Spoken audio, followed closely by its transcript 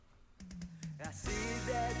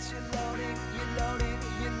you're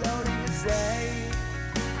loading to say,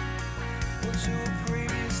 well, to a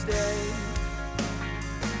previous day,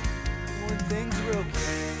 when things were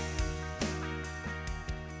okay.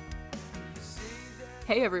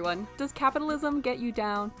 Hey everyone, does capitalism get you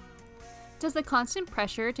down? Does the constant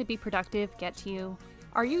pressure to be productive get to you?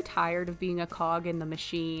 Are you tired of being a cog in the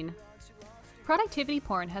machine? Productivity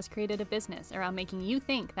porn has created a business around making you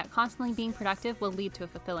think that constantly being productive will lead to a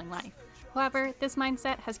fulfilling life. However, this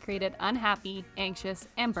mindset has created unhappy, anxious,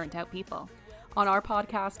 and burnt out people. On our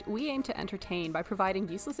podcast, we aim to entertain by providing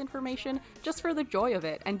useless information just for the joy of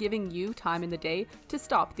it and giving you time in the day to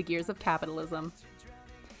stop the gears of capitalism.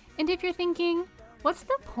 And if you're thinking, what's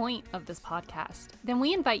the point of this podcast? Then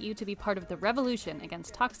we invite you to be part of the revolution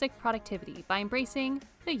against toxic productivity by embracing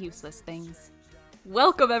the useless things.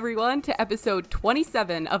 Welcome everyone to episode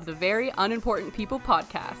 27 of the Very Unimportant People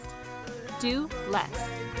podcast. Do less.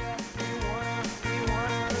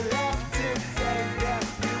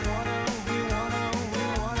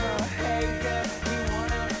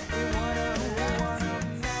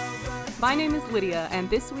 My name is Lydia, and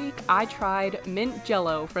this week I tried mint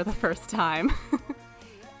jello for the first time.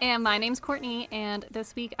 And my name's Courtney, and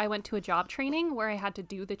this week I went to a job training where I had to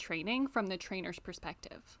do the training from the trainer's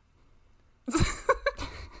perspective.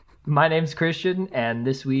 My name's Christian, and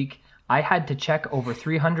this week I had to check over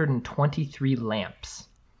 323 lamps.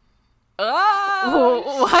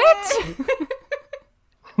 Oh, What?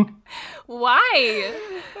 Why?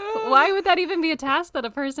 Why would that even be a task that a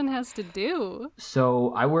person has to do?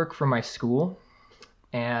 So I work for my school,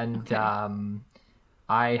 and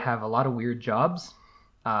I have a lot of weird jobs,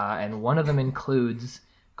 and one of them includes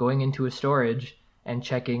going into a storage and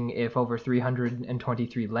checking if over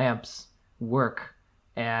 323 lamps work,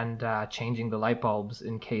 and changing the light bulbs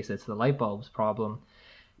in case it's the light bulbs problem.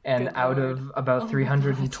 And Good out Lord. of about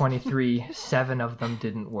 323, 7 of them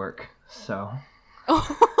didn't work. So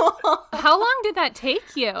How long did that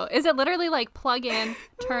take you? Is it literally like plug in,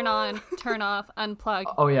 turn on, turn off, unplug,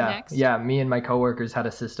 oh yeah, next? yeah. Me and my coworkers had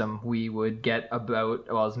a system. We would get about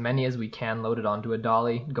as many as we can loaded onto a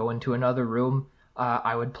dolly, go into another room.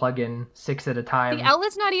 I would plug in 6 at a time. The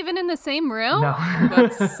outlet's not even in the same room? No.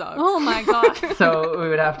 that sucks. Oh my god. So we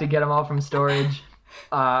would have to get them all from storage.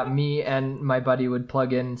 Me and my buddy would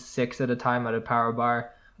plug in 6 at a time at a power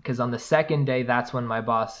bar, because on the second day, that's when my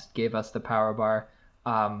boss gave us the power bar.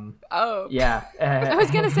 Oh. Yeah. I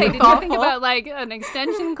was gonna say, did you think about like an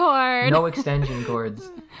extension cord? No extension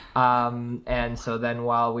cords. And so then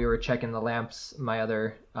while we were checking the lamps, my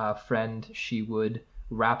other friend, she would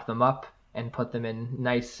wrap them up and put them in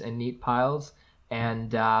nice and neat piles,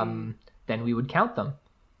 and then we would count them.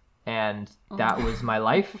 And that was my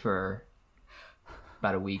life for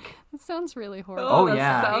about a week. That sounds really horrible. Oh, that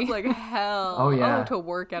yeah. sounds like hell. Oh, yeah. to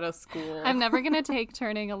work at a school. I'm never gonna take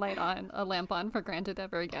turning a lamp on for granted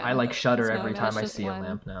ever again. I like shudder So every that's time I just see one. a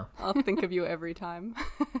lamp now. I'll think of you every time.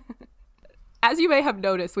 As you may have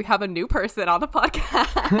noticed, we have a new person on the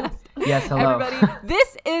podcast. Yes, hello. Everybody,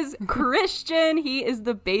 this is Christian. He is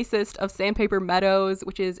the bassist of Sandpaper Meadows,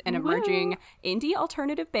 which is an emerging indie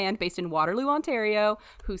alternative band based in Waterloo, Ontario,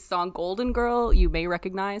 whose song Golden Girl you may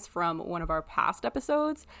recognize from one of our past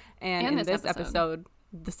episodes. And in this episode,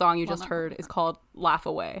 the song you just heard is called Laugh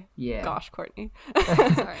Away. Yeah. Gosh, Courtney.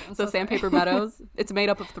 Sorry, I'm So so Sandpaper Meadows, it's made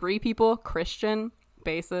up of 3 people: Christian,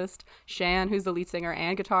 bassist, Shan, who's the lead singer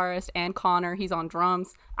and guitarist, and Connor, he's on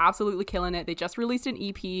drums, absolutely killing it. They just released an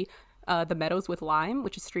EP, The Meadows with Lime,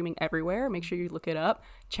 which is streaming everywhere. Make sure you look it up.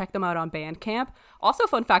 Check them out on Bandcamp. Also,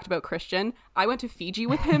 fun fact about Christian, I went to Fiji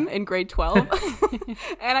with him in grade 12,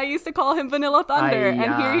 and I used to call him Vanilla Thunder,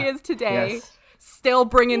 and here he is today, Yes. still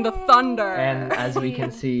bringing the thunder. And as we can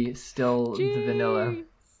see, still the vanilla.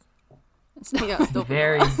 Yeah, still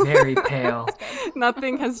Very, very pale.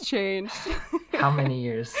 nothing has changed. How many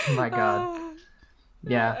years? My God.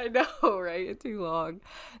 Yeah. I know, right? Too long.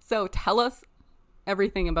 So tell us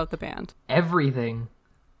everything about the band. Everything.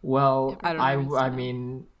 Well, I don't know. I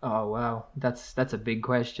mean, oh wow, that's a big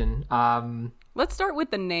question. Let's start with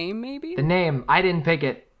the name, maybe. The name, I didn't pick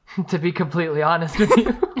it, to be completely honest with you.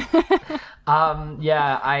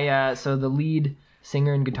 So the lead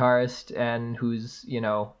singer and guitarist, and whose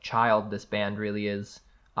child this band really is,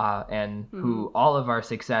 and who all of our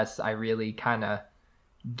success I really kind of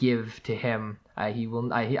give to him. I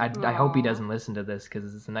hope he doesn't listen to this,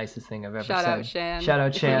 because it's the nicest thing I've ever Shout said. out Shan. Shout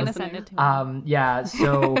out If you're Shan. Gonna send it to him.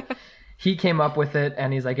 So he came up with it,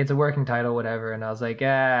 and he's like, it's a working title, whatever. And I was like,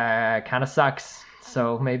 kind of sucks.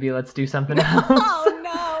 So maybe let's do something else. Oh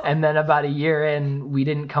no. And then about a year in, we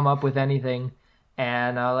didn't come up with anything.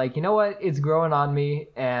 And like, you know what? It's growing on me,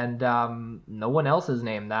 and no one else has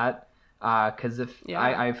named that. Because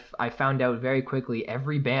Yeah. I found out very quickly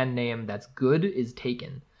every band name that's good is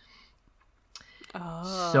taken.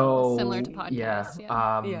 Oh, So Similar to podcasts,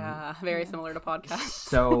 yeah. yeah, very similar to podcasts.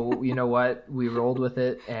 So you know what? We rolled with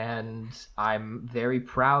it, and I'm very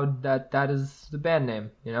proud that that is the band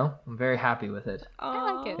name. You know, I'm very happy with it.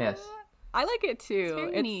 I like it. Yes. I like it too. very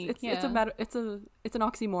It's unique, it's yeah. it's an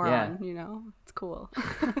oxymoron. You know, it's cool.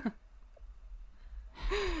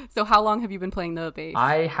 So how long have you been playing the bass?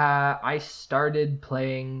 I started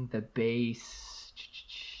playing the bass.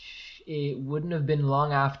 It wouldn't have been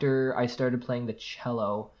long after I started playing the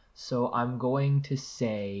cello, so I'm going to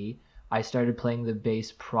say I started playing the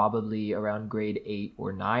bass probably around grade 8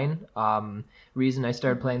 or 9. Reason I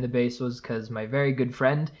started playing the bass was because my very good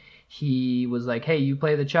friend, he was like, "Hey, you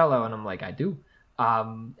play the cello?" And I'm like, "I do."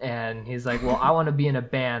 And he's like, "Well, I want to be in a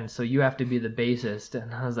band, so you have to be the bassist."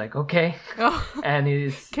 And I was like, "Okay." Oh, And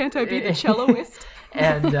he's can't I be the celloist?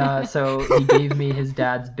 and so he gave me his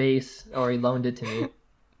dad's bass, or he loaned it to me,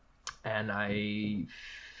 and I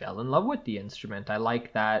fell in love with the instrument. I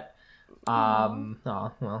like that.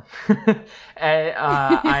 Oh well.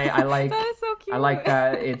 I like That is so cute. I like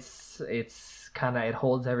that it's kind of, it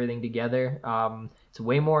holds everything together. It's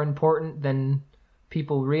way more important than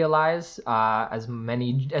people realize. As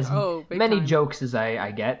many Oh, big many time. jokes as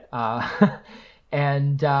I get,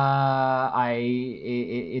 and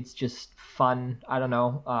it's just fun. I don't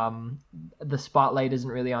know. The spotlight isn't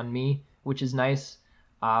really on me, which is nice.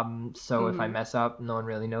 So if I mess up, no one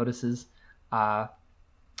really notices.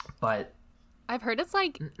 But I've heard it's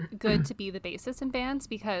like good to be the bassist in bands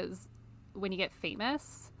because when you get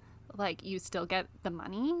famous, like you still get the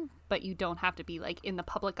money, but you don't have to be like in the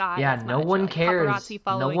public eye. yeah, as no much, or, one like, cares. paparazzi No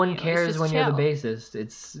following one you. It's cares just when you're the chill. bassist.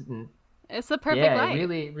 It's the perfect Yeah, life.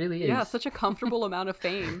 it really is. Yeah, such a comfortable amount of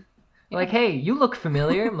fame. Like, hey, you look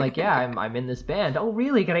familiar. I'm like, yeah, I'm in this band. Oh,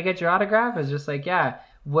 really? Can I get your autograph? It's just like, yeah.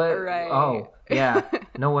 What? Right. Oh, yeah.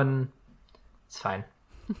 No one. It's fine.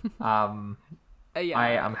 Yeah,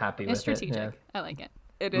 I'm happy with It's strategic. it. Yeah. I like it.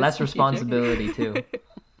 it is Less strategic. responsibility too.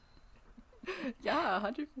 Yeah,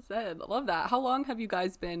 100%. I love that. How long have you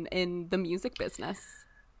guys been in the music business?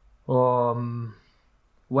 Well,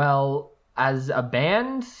 as a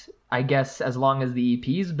band, I guess as long as the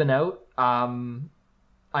EP's been out,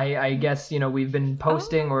 I guess, we've been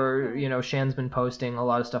posting, or, Shan's been posting a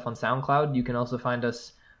lot of stuff on SoundCloud. You can also find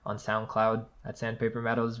us on SoundCloud at Sandpaper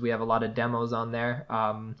Meadows. We have a lot of demos on there.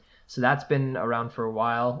 So that's been around for a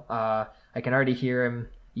while. I can already hear him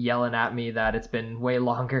yelling at me that it's been way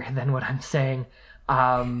longer than what I'm saying.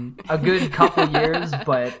 A good couple years,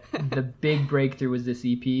 but the big breakthrough was this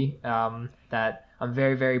EP that I'm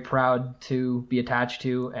very, very proud to be attached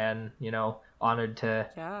to, and, honored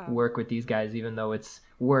to work with these guys, even though it's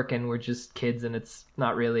work and we're just kids, and it's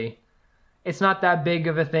not that big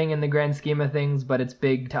of a thing in the grand scheme of things, but it's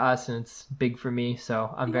big to us and it's big for me,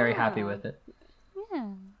 so I'm very happy with it. Yeah.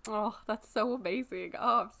 Oh, that's so amazing.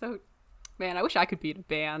 Oh, man, I wish I could be in a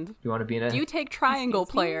band. You want to be in a... Do you take triangle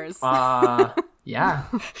players? Yeah,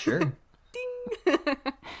 sure.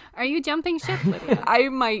 Are you jumping ship, Lydia? I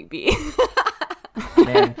might be.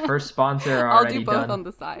 Man, first sponsor I'll already do both done. on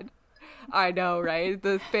the side. I know, right?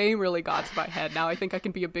 The fame really got to my head. Now I think I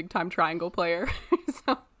can be a big time triangle player.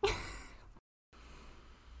 So.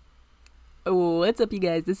 Oh, what's up, you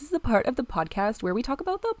guys? This is the part of the podcast where we talk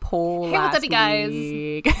about the poll. Hey, what's up, you guys?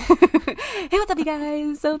 week. Hey, what's up, you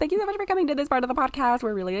guys? So thank you so much for coming to this part of the podcast.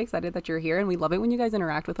 We're really excited that you're here, and we love it when you guys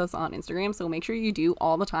interact with us on Instagram. So make sure you do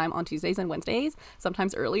all the time on Tuesdays and Wednesdays,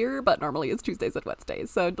 sometimes earlier, but normally it's Tuesdays and Wednesdays.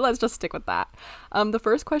 So let's just stick with that. The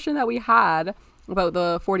first question that we had about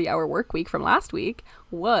the 40-hour work week from last week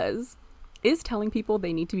was, is telling people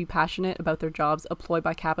they need to be passionate about their jobs a ploy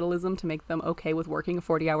by capitalism to make them okay with working a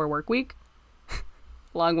 40-hour work week?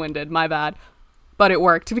 Long-winded, my bad. But it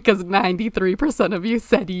worked because 93% of you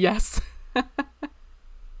said yes.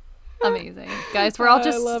 Amazing, guys. We're all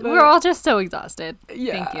just so exhausted.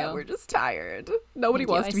 Yeah, Thank you. we're just tired. Nobody Thank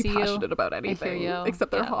you. wants I to be see you. passionate about hear anything you.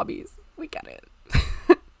 except their Yeah. hobbies. We get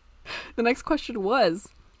it. The next question was,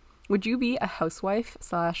 would you be a housewife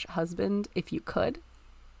 / husband if you could?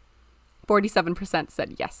 47%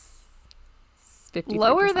 said yes. 53%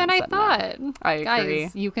 Lower than I said no. thought. I agree.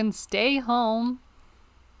 Guys, you can stay home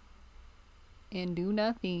and do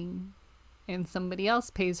nothing, and somebody else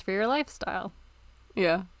pays for your lifestyle.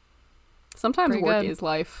 Yeah. Sometimes Pretty work good. is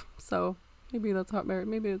life, so maybe that's hard.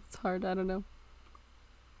 Maybe it's hard. I don't know.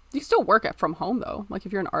 You still work at from home though. Like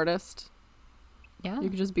if you're an artist, Yeah. you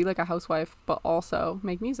could just be like a housewife, but also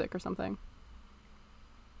make music or something.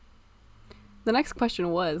 The next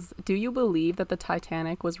question was, do you believe that the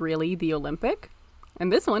Titanic was really the Olympic?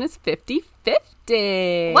 And this one is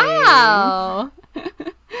 50-50. Wow.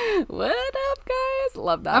 What up, guys?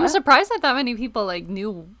 Love that. I'm surprised that many people like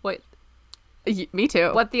knew Me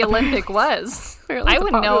too. what the Olympic was. Apparently I it's a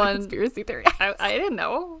wouldn't know. popular conspiracy theory. I didn't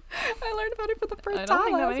know. I learned about it for the first I time don't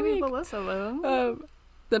think that last many week. people listen to them.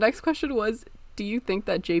 The next question was, do you think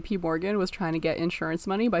that JP Morgan was trying to get insurance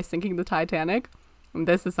money by sinking the Titanic? And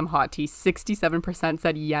this is some hot tea. 67%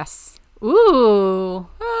 said yes. Ooh.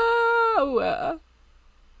 Oh,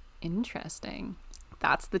 Interesting.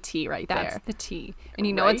 that's the tea right That's there. the tea. And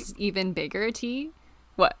you know Right? what's even bigger tea?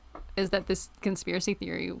 What? Is that this conspiracy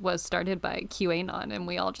theory was started by QAnon and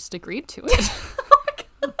we all just agreed to it.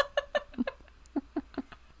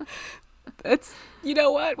 It's, you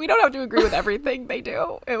know what? We don't have to agree with everything they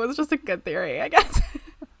do. It was just a good theory, I guess.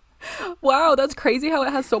 Wow, that's crazy how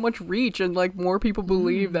it has so much reach and like more people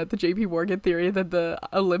believe that the JP Morgan theory than the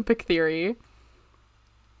Olympic theory.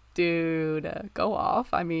 Dude, go off.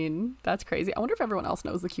 I mean, that's crazy. I wonder if everyone else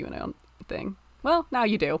knows the QAnon thing. Well, now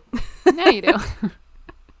you do. Now you do.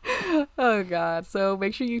 Oh god. So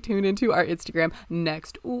make sure you tune into our Instagram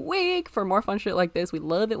next week for more fun shit like this. We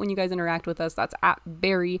love it when you guys interact with us. That's at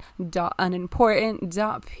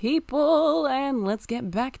very.unimportant.people. And let's get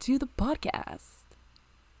back to the podcast.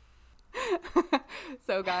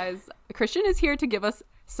 So guys, Christian is here to give us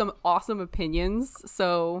some awesome opinions.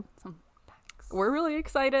 So we're really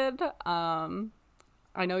excited. I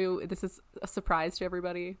know this is a surprise to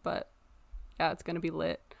everybody, but yeah, it's gonna be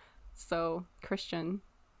lit. So Christian,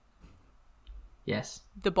 Yes.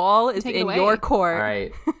 the ball is Take it in away. your court. All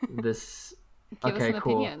right. This. Give us Okay, some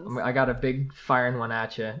cool. opinions. I got a big firing one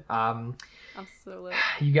at you. I'm so lit.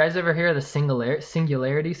 You guys ever hear of the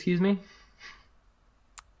singularity? Excuse me.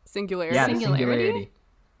 Singularity. Yeah, Singularity? the singularity.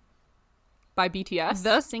 By BTS.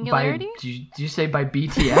 The singularity? Did you say by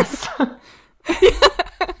BTS?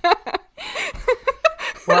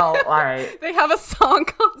 Well, all right. They have a song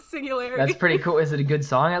called Singularity. That's pretty cool. Is it a good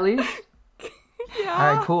song at least? Yeah.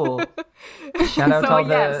 All right, cool. Shout out So, to all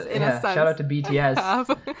yes, the in a sense. shout out to BTS. Have.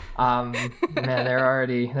 Man, they're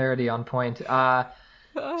already on point.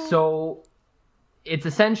 So it's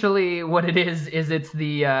essentially what it is it's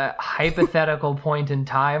the hypothetical point in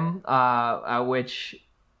time at which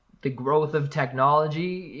the growth of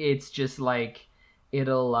technology, it's just like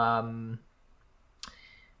it'll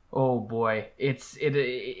oh boy, it's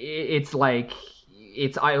like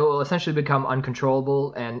it will essentially become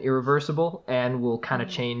uncontrollable and irreversible and will kind of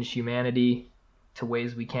change humanity to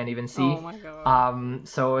ways we can't even see. Oh my god.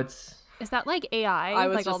 So it's Is that like AI? I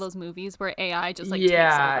was Like all just- those movies where AI just like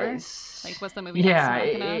yeah, takes over? Like what's the movie? yeah,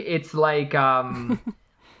 Ex Machina? it's like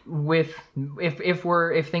with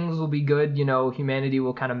if things will be good, you know, humanity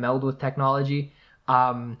will kind of meld with technology,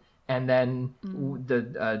 and then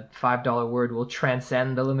the $5 word will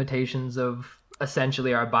transcend the limitations of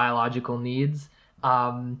essentially our biological needs.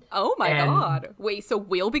 Oh my and- god. Wait, so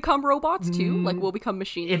we'll become robots too? Like we'll become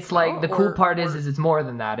machines? It's as well? like the cool Or- part or- is it's more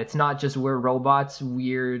than that. It's not just we're robots.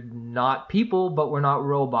 We're not people, but we're not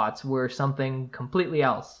robots. We're something completely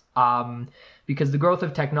else. Because the growth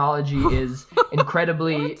of technology is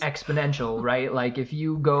incredibly exponential, right? Like if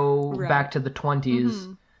you go Right. back to the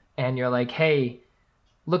 20s and you're like, hey,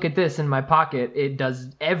 look at this in my pocket, it does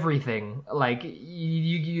everything. Like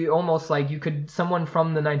you almost like you could, someone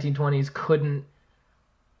from the 1920s couldn't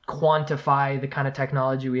quantify the kind of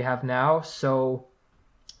technology we have now. So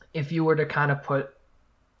if you were to kind of put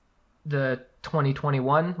the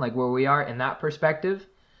 2021, like where we are in that perspective,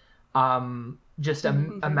 just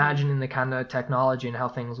imagining the kind of technology and how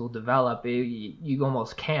things will develop, you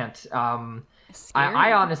almost can't. Scary.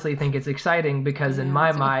 I honestly think it's exciting because in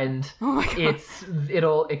my mind,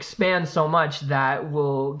 it'll expand so much that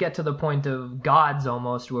we'll get to the point of gods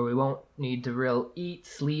almost, where we won't need to real eat,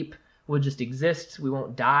 sleep. We'll just exist. We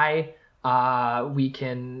won't die. We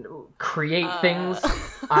can create things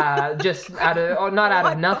just out of not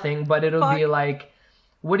out of nothing, but it'll be like,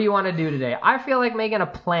 what do you want to do today? I feel like making a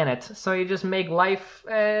planet. So you just make life.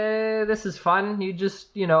 This is fun. You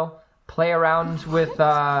just play around with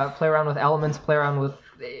elements, play around with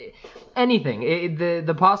anything.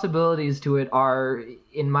 The possibilities to it are,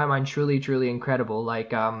 in my mind, truly incredible.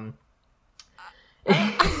 Like I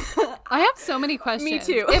have so many questions. Me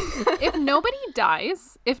too. If nobody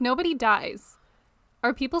dies,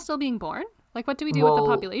 are people still being born? Like, what do we do with the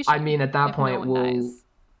population? I mean, at that if point, no one we'll dies?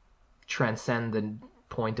 transcend the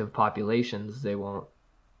point of populations. We won't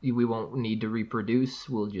need to reproduce.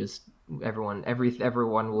 We'll just everyone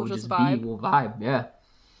will just just vibe? be. We'll vibe. Yeah,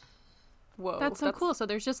 Whoa. That's so cool. So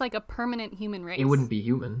there's just like a permanent human race. it wouldn't be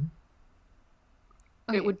human.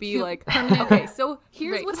 It would be like, permanent. okay, so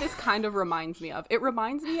here's Right. what this kind of reminds me of. It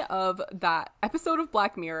reminds me of that episode of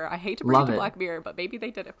Black Mirror. I hate to bring Love it to it. Black Mirror, but maybe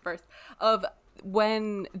they did it first. Of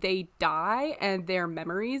when they die and their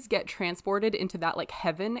memories get transported into that like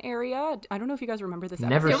heaven area. I don't know if you guys remember this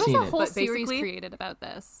Never episode. There was seen a it. whole But series basically- created about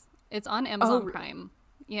this. It's on Amazon Oh, Prime.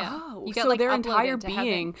 Yeah. Oh, You get, so like, their uploaded entire to heaven.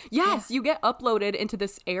 being, yes, you get uploaded into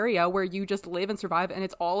this area where you just live and survive, and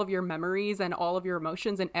it's all of your memories and all of your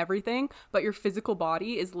emotions and everything, but your physical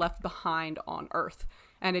body is left behind on Earth,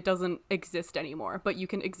 and it doesn't exist anymore, but you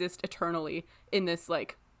can exist eternally in this,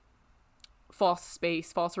 like, false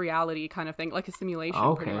space, false reality kind of thing, like a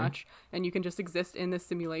simulation pretty Okay. much, and you can just exist in this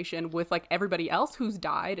simulation with like everybody else who's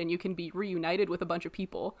died, and you can be reunited with a bunch of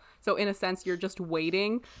people. So in a sense, you're just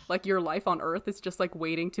waiting, like your life on Earth is just like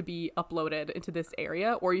waiting to be uploaded into this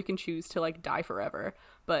area, or you can choose to like die forever.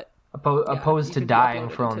 But Opposed you to can be dying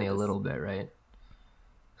uploaded for into only a this. little bit, right?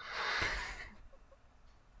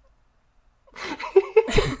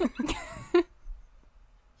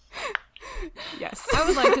 yes, I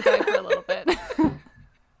would like to die for a little bit.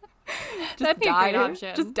 That'd be a die, great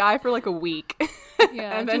option. just die for like a week,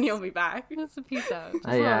 Yeah, and then just- you'll be back. Just a peace out. Just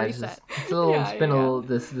a Yeah, little it's, reset. it's a little. Yeah, It's been a yeah. little.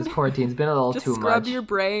 This quarantine's been a little Just too scrub much. your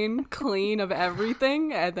brain clean of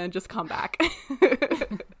everything, and then just come back.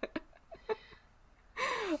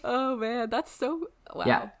 Oh man, that's so wow.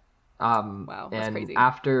 Yeah. Wow, that's and crazy.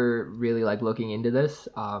 after really like looking into this,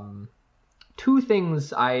 two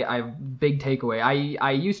things I big takeaway.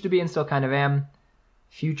 I used to be and still kind of am.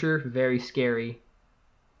 Future very scary.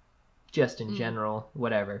 Just in general,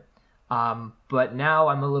 whatever. But now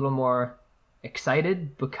I'm a little more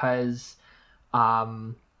excited because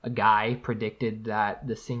a guy predicted that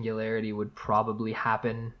the singularity would probably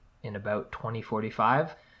happen in about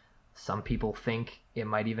 2045. Some people think it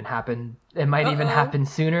might even happen. It might even Uh-oh. happen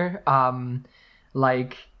sooner.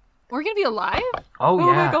 Like, We're gonna be alive? oh, Oh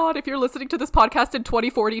yeah. my god, if you're listening to this podcast in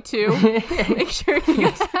 2042, make sure you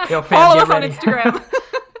Yo, fam, follow get us on ready. Instagram.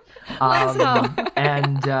 us know.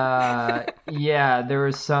 And yeah, there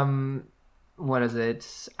was some, what is it,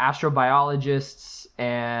 astrobiologists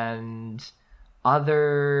and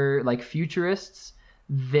other like futurists.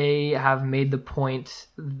 They have made the point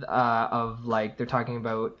of like they're talking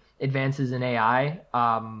about advances in AI,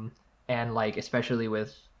 and like especially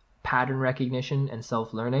with pattern recognition and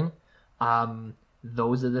self-learning.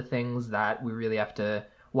 Those are the things that we really have to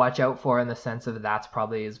watch out for, in the sense of that's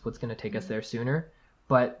probably is what's going to take us there sooner.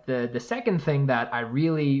 But the second thing that I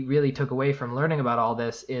really, really took away from learning about all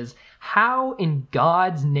this is how in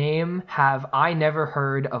God's name have I never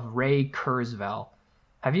heard of Ray Kurzweil?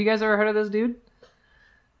 Have you guys ever heard of this dude?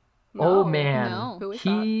 Oh No. man. No. Who is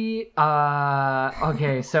He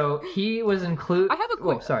okay, so he was included. I have a Oh,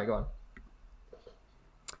 quick- sorry, go on.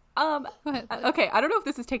 Go ahead. Okay, I don't know if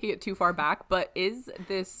this is taking it too far back, but is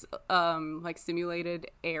this like simulated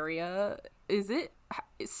area, is it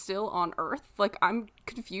still on Earth? Like, I'm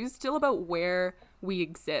confused still about where we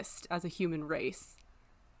exist as a human race.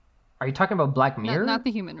 Are you talking about Black Mirror? Not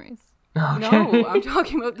the human race. No, I'm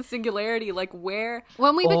talking about the singularity. Like, where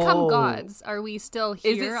When we become Oh. gods, are we still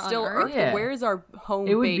here is it on still Earth? Earth? Yeah. Where is our home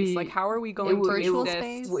It would base? be- Like, how are we it going would- to Virtual exist?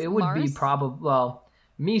 space? It would be Mars? probably, well,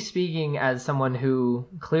 me speaking as someone who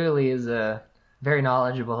clearly is very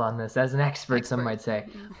knowledgeable on this, as an expert, some might say.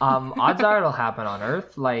 Odds are it'll happen on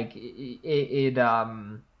Earth. Like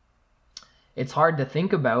it's hard to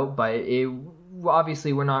think about, but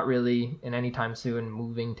obviously we're not really in any time soon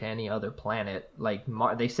moving to any other planet. Like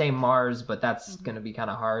they say Mars, but that's gonna be kind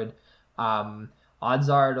of hard. Odds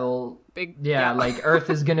are it'll. Big, Yeah, like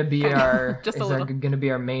Earth is gonna be our Just a little. gonna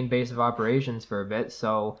be our main base of operations for a bit.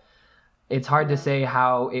 So it's hard to say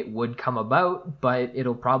how it would come about, but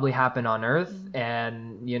it'll probably happen on Earth,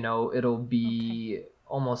 and it'll be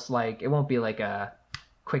almost like, it won't be like a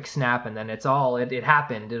quick snap and then it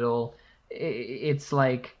happened. It's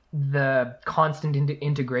like the constant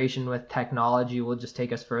integration with technology will just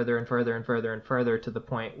take us further and further and further and further, to the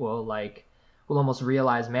point we'll almost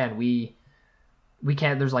realize, man, we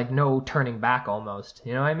can't, there's like no turning back almost.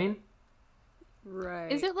 You know what I mean?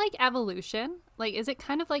 Right. Is it like evolution? Like, is it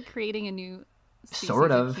kind of like creating a new species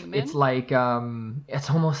Sort of. human? It's like it's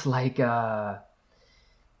almost like for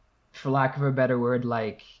lack of a better word,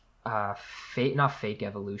 like fake, not fake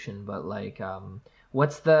evolution, but like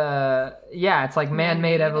what's the, yeah, it's like man-made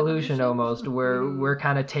Man-made evolution evolution? almost, where we're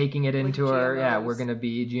kind of taking it into our, yeah, GMOs. we're gonna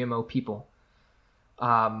be GMO people,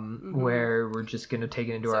 where we're just gonna take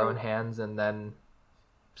it into our So- own hands, and then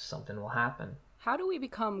something will happen. How do we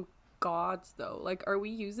become gods, though? Like, are we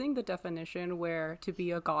using the definition where to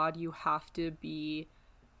be a god you have to be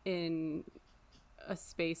in a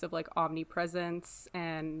space of like omnipresence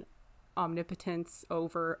and omnipotence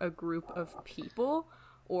over a group of people,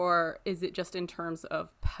 or is it just in terms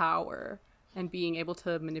of power and being able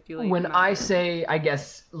to manipulate When matter? I say, I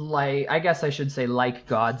guess I should say like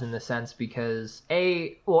gods in the sense because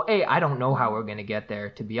I don't know how we're gonna get there.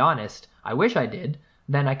 To be honest, I wish I did.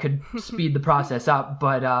 Then I could speed the process up.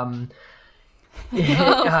 But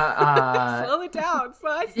Slow it down, so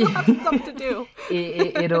I still have stuff to do.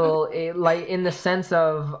 it'll like in the sense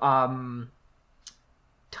of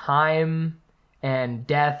time and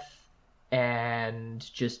death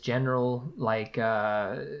and just general like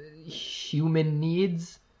human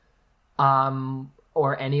needs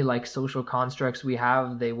or any like social constructs we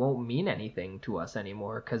have, they won't mean anything to us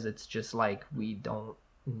anymore because it's just like we don't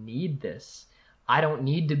need this. I don't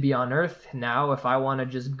need to be on Earth now. If I want to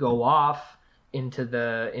just go off into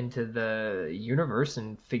the universe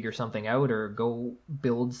and figure something out or go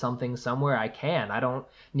build something somewhere, I can. I don't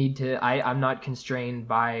need to. I'm not constrained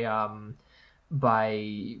by A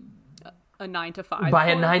 9 to 5. by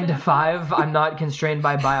a for 9 to example. 5. I'm not constrained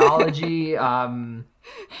by biology.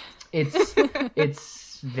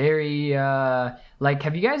 It's very like,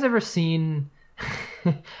 have you guys ever seen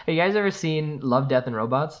Love, Death and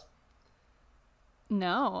Robots?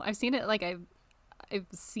 No, I've seen it. Like I've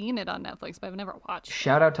seen it on Netflix, but I've never watched.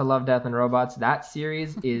 Shout out to Love, Death and Robots. That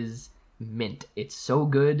series is mint. It's so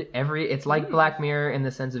good. It's like Black Mirror in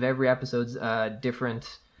the sense of every episode's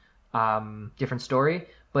different story,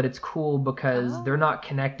 but it's cool because they're not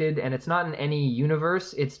connected and it's not in any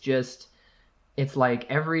universe. It's like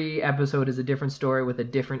every episode is a different story with a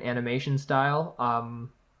different animation style.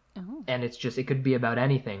 And it could be about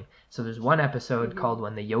anything. So there's one episode called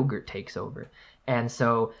When the Yogurt Takes Over. And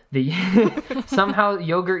so somehow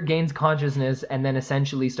yogurt gains consciousness and then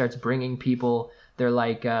essentially starts bringing people, they're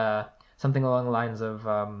like something along the lines of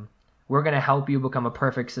we're going to help you become a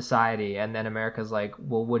perfect society. And then America's like,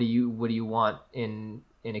 well, what do you want in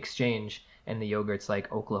exchange? And the yogurt's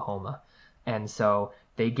like Oklahoma. And so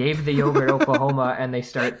they gave the yogurt Oklahoma and they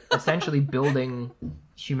start essentially building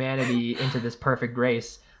humanity into this perfect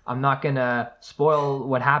race. I'm not going to spoil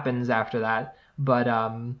what happens after that, but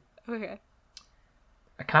Okay.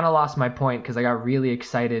 I kind of lost my point because I got really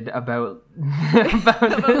excited about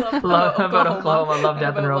Oklahoma, Love,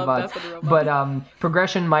 Death, and Robots. But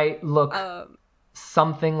progression might look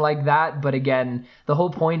something like that. But again, the whole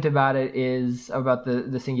point about it is about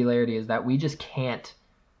the singularity is that we just can't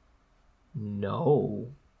know.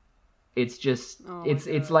 It's just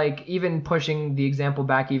it's like even pushing the example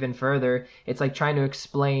back even further. It's like trying to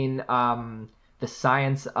explain the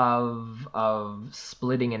science of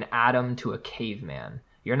splitting an atom to a caveman.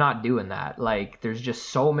 You're not doing that. Like, there's just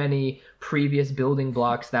so many previous building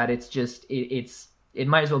blocks that it's just it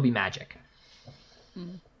might as well be magic.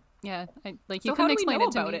 Yeah, you So couldn't how do we explain know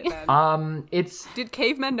it to about me. it then? It's Did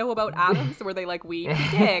cavemen know about atoms? Were they like, we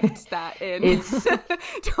predict that in It's-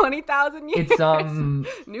 20,000 years,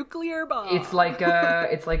 it's nuclear bomb? it's like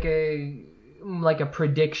a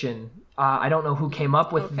prediction. I don't know who came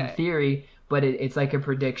up with the Okay. theory, but it's like a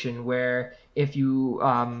prediction where if you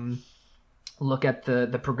look at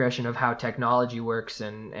the progression of how technology works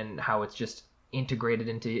and how it's just integrated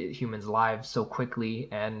into humans' lives so quickly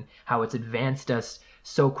and how it's advanced us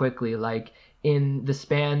so quickly, like in the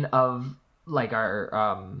span of like our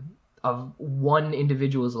of one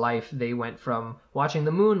individual's life, they went from watching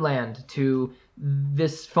the moon land to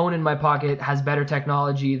this phone in my pocket has better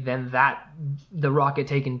technology than the rocket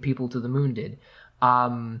taking people to the moon did.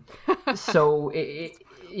 So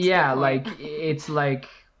yeah, like it's like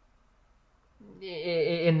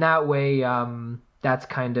in that way, that's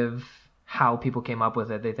kind of how people came up with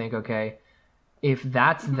it. They think, okay, if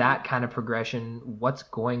that's that kind of progression, what's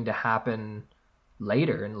going to happen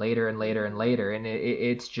later and later and later and later? And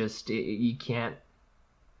it's just you can't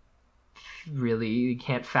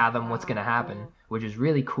fathom what's going to happen, which is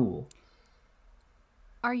really cool.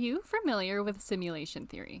 Are you familiar with simulation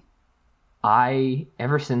theory?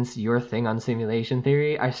 Ever since your thing on simulation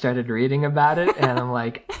theory, I started reading about it, and I'm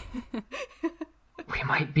like, we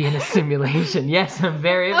might be in a simulation. Yes, I'm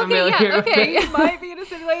very familiar. Yeah, okay. We might be in a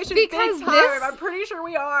simulation Because big time. this- I'm pretty sure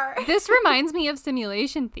we are. This reminds me of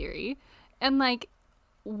simulation theory. And like,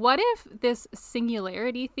 what if this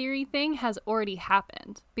singularity theory thing has already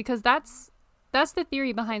happened? Because that's the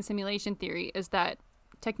theory behind simulation theory, is that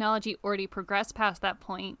technology already progressed past that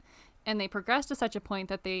point, and they progressed to such a point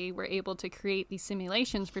that they were able to create these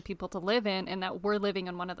simulations for people to live in, and that we're living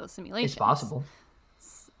in one of those simulations. It's possible.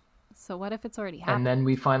 So what if it's already happened? And then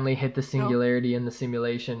we finally hit the singularity in the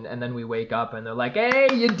simulation, and then we wake up and they're like, hey,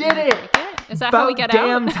 you did it! Is that how we About get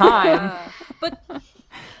damn out? time. But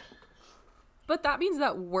But that means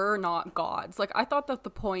that we're not gods. Like, I thought that the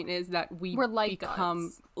point is that We're like become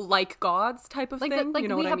gods. like gods type of Like thing. like you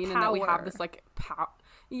know we what I have mean? And that we have power. this like power.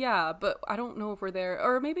 Yeah, but I don't know if we're there,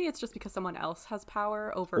 or maybe it's just because someone else has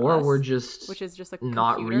power over Or us, we're just which is just a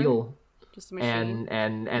not computer, real. just a machine.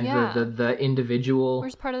 And Yeah. the individual, We're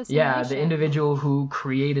just part of the yeah, the simulation. individual who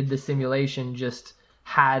created the simulation just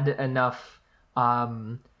had enough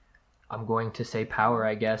I'm going to say power,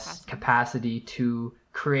 I guess, capacity to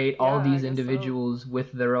create all Yeah, I these guess so. individuals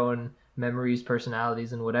with their own memories,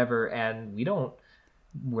 personalities, and whatever. And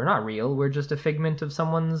we're not real. We're just a figment of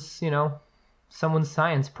someone's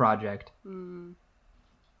science project.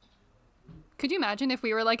 Could you imagine if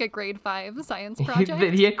we were like a grade 5 science the, project?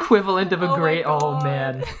 the equivalent of a Oh my great, oh God.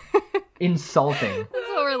 man, insulting. That's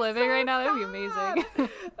what we're living right now. That'd be amazing.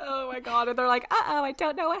 Oh my god! And they're like, I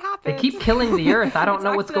don't know what They happened. keep killing the Earth. I don't It's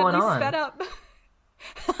know what's going accidentally on.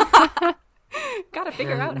 Sped up. Gotta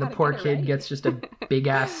figure out And how the to poor get it kid right. gets just a big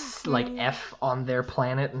ass like F on their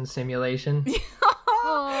planet in simulation.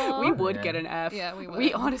 Aw. We would man. get an F. Yeah, we would.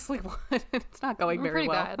 We honestly would. It's not going We're very pretty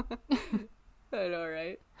well. bad. I know,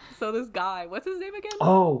 right? So this guy, what's his name again?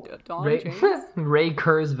 Oh, Don Ray, James? Ray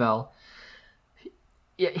Kurzweil.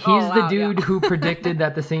 Yeah, he's Oh, the wow, dude yeah. who predicted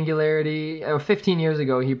that the singularity, 15 years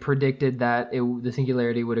ago, he predicted that the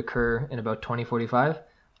singularity would occur in about 2045.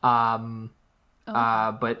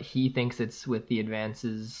 But he thinks it's with the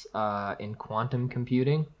advances in quantum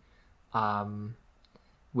computing,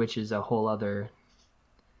 which is a whole other.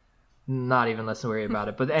 Not even let's worry about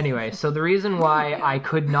it. But anyway, so the reason why I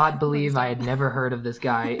could not believe I had never heard of this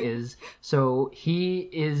guy is so he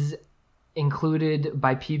is included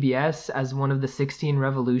by PBS as one of the 16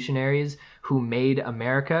 revolutionaries who made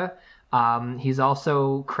America. He's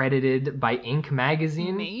also credited by Inc.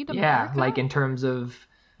 magazine. Made Yeah, America? like in terms of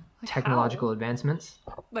technological how? advancements.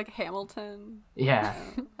 Like Hamilton. Yeah.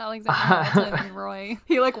 Alexander Hamilton and Roy.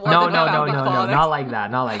 He like wasn't No, a no, no, founding no, no, father. not like that,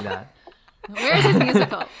 not like that. Where's his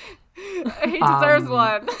musical? He deserves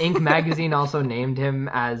one. Inc. magazine also named him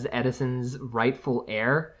as Edison's rightful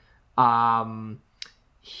heir. Wow.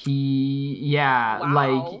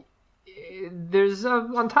 Like there's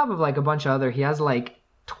on top of like a bunch of other. He has like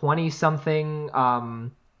 20 something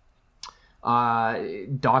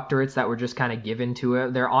doctorates that were just kind of given to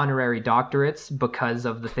it. They're honorary doctorates because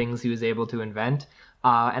of the things he was able to invent.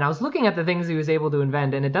 And I was looking at the things he was able to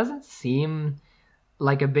invent, and it doesn't seem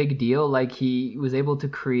like a big deal. Like he was able to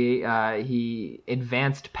create he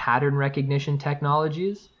advanced pattern recognition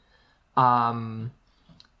technologies, and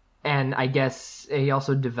I guess he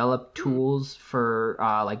also developed tools for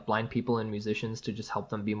like blind people and musicians to just help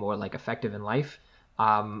them be more like effective in life.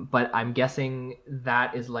 But I'm guessing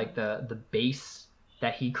that is like the base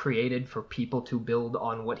that he created for people to build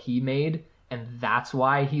on what he made, and that's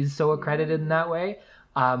why he's so accredited in that way.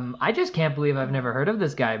 I just can't believe I've never heard of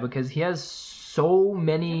this guy because he has so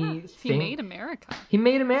many things. He made America. He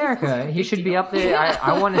made America. He should be up there.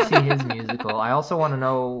 I want to see his musical. I also want to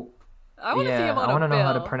know. I want to see him on I a want to know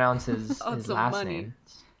how to bill. pronounce his On some last money. name.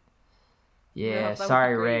 Yeah, Yeah, that would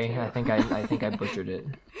sorry, be great, Ray. too. I think I butchered it.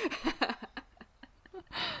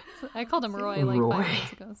 I called him Roy like Roy. 5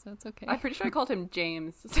 minutes ago, so it's okay. I'm pretty sure I called him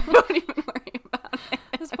James, so don't even worry about it.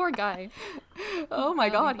 This poor guy. Oh my I'll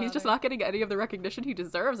be god, he's just bothered. not getting any of the recognition he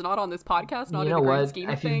deserves. Not on this podcast, not You in know the grand what? scheme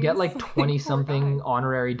of If you things. get like 20 Poor something guy.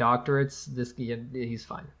 honorary doctorates, he's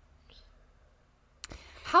fine.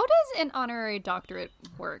 How does an honorary doctorate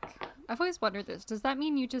work? I've always wondered this. Does that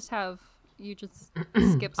mean you just skip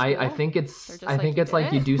school? I think it's They're just I like, think you it's did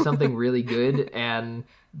like you it? do something really good and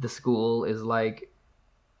the school is like,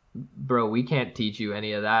 bro, we can't teach you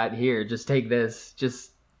any of that. Here, just take this.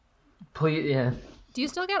 Just please, yeah. Do you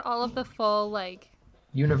still get all of the full like?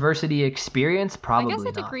 University experience? Probably I guess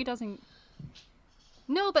a not. degree doesn't.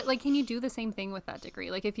 No, but like, can you do the same thing with that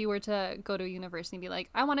degree? Like, if you were to go to a university and be like,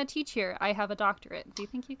 I want to teach here, I have a doctorate. Do you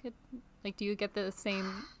think you could? Like, do you get the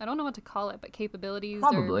same? I don't know what to call it, but capabilities.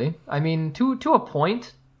 Probably. I mean, to a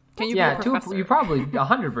point. Can you Yeah, be a professor? you probably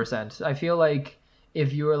 100%. I feel like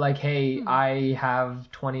if you were like, hey, Hmm. I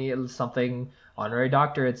have 20 something honorary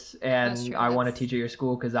doctorates and That's true, I want to that's- teach at your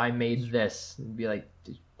school because I made this, and be like,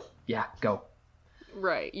 yeah, go.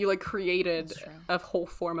 Right, you like created That's true. a whole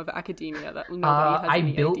form of academia that nobody has I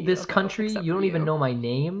any built idea this about country. except You for don't even know my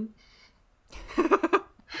name.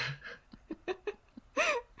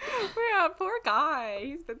 Yeah, poor guy.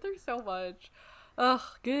 He's been through so much. Ugh,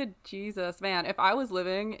 good Jesus, man. If I was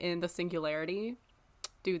living in the singularity,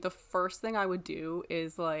 dude, the first thing I would do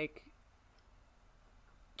is like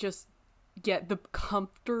just get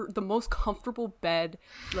the most comfortable bed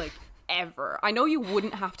like ever. I know you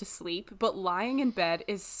wouldn't have to sleep, but lying in bed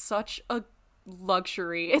is such a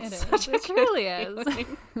luxury. It's It is. such a It good really is.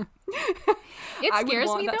 feeling. It I would scares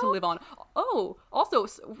want me that to though. live on. Oh, also,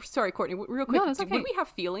 sorry, Courtney, real quick. No, it's okay. Would we have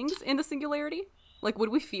feelings in the singularity? Like, would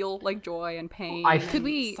we feel like joy and pain? I- and Could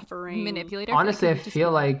we suffering? manipulate our Honestly, I feelings? Could we just feel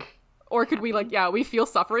be like Or could we we feel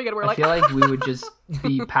suffering and we're I like, feel like we would just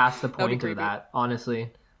be past the be point creepy. of that.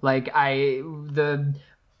 Honestly, like the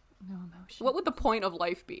no emotion. what would the point of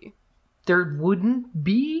life be? there wouldn't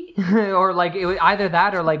be, or like either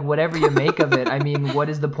that or like whatever you make of it. I mean, what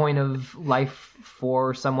is the point of life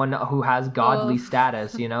for someone who has godly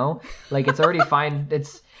status? You know, like it's already fine.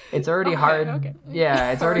 It's already hard. okay.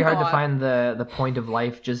 Yeah, it's already Or hard to God. find the point of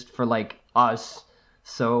life just for like us.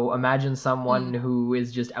 So imagine someone who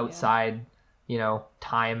is just outside, you know,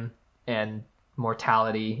 time and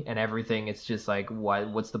mortality and everything. It's just like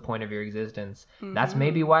what's the point of your existence? That's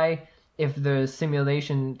maybe why, if the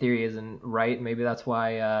simulation theory isn't right, maybe that's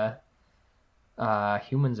why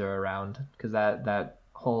humans are around, because that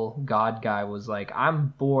whole god guy was like,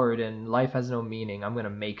 I'm bored and life has no meaning, I'm gonna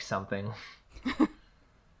make something.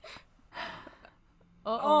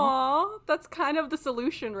 Aw, that's kind of the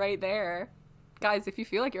solution right there. Guys, if you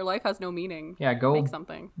feel like your life has no meaning, Yeah, go make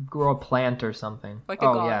something. grow a plant or something. Like a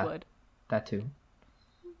oh god yeah, would. that too.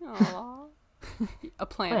 Aw. A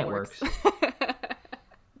plant Plant works.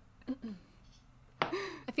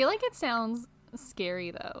 I feel like it sounds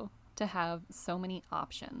scary though to have so many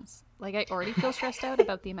options. Like I already feel stressed out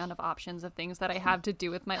about the amount of options of things that I have to do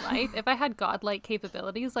with my life. If I had godlike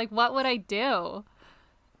capabilities, like what would I do?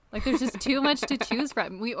 Like there's just too much to choose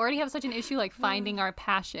from. We already have such an issue like finding our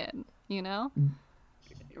passion, you know?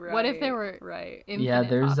 What if there were right? Infinite Yeah,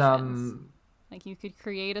 there's options? Like you could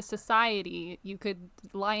create a society, you could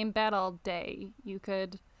lie in bed all day, you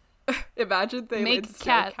could Imagine they Make instill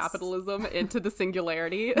cats. capitalism into the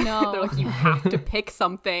singularity. No. They're like, you have to pick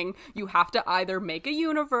something. You have to either make a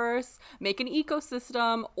universe, make an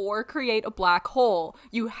ecosystem, or create a black hole.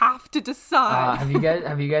 You have to decide.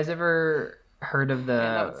 have you guys ever heard of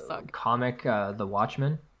that would the suck. comic The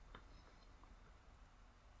Watchmen?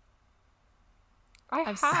 I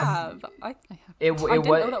I've have. I I have It didn't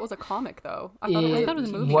was know that was a comic though. I it thought it was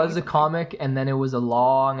a movie. was a comic, and then it was a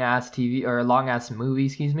long ass TV or a long ass movie,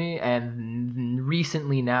 excuse me. And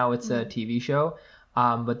recently now it's a TV show.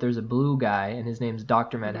 But there's a blue guy, and his name's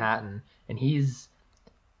Dr. Manhattan, and he's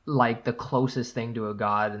like the closest thing to a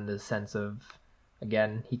god in the sense of,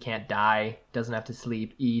 again, he can't die, doesn't have to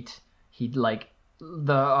sleep, eat. He'd like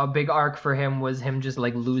a big arc for him was him just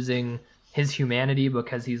like losing his humanity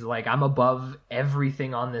because he's like, I'm above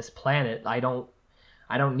everything on this planet. I don't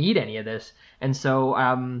need any of this. And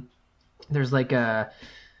so there's like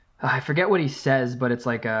I forget what he says, but it's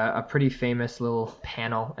like a pretty famous little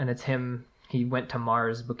panel, and it's him. He went to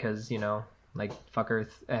Mars because, you know, like fuck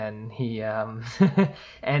Earth, and he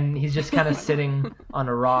and he's just kind of sitting on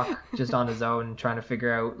a rock just on his own trying to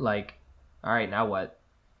figure out like, all right, now what?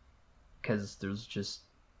 Because there's just,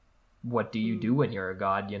 what do you do when you're a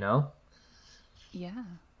god, you know? Yeah.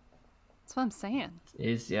 That's what I'm saying.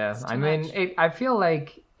 Yeah. It's I too mean, much. I feel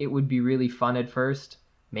like it would be really fun at first,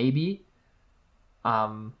 maybe.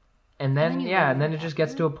 And then then you yeah, live and then it just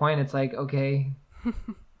gets to a point. It's like, okay,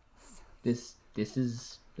 this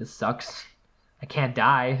sucks. I can't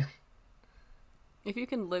die. If you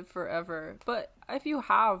can live forever, but if you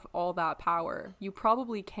have all that power, you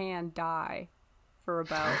probably can die for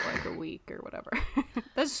about like a week or whatever.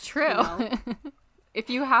 That's true. know? If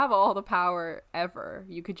you have all the power ever,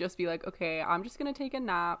 you could just be like, okay, I'm just gonna take a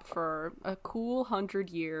nap for a cool 100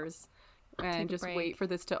 years and Take a just break. wait for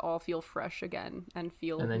this to all feel fresh again and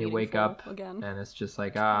feel And then you wake meaningful up again. and it's just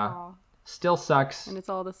like, Aw. still sucks. And it's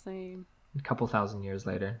all the same. A couple thousand years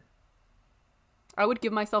later. I would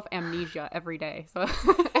give myself amnesia every day. So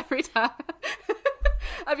every time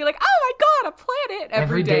I'd be like, oh my god, a planet Every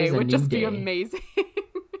every day's day a would new just be day. amazing.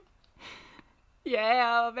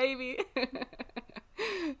 Yeah, baby.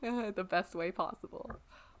 The best way possible.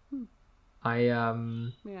 I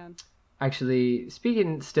Man. actually,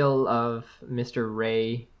 speaking still of Mr.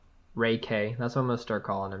 Ray K. That's what I'm gonna start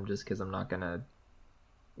calling him, just because I'm not gonna.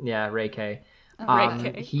 Yeah, Ray K. Ray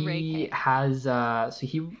K. He Ray K. has so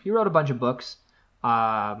he wrote a bunch of books.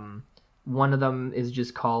 One of them is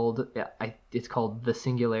just called it's called The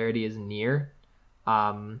Singularity is Near,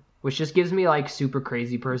 which just gives me like super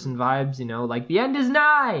crazy person vibes, you know, like the end is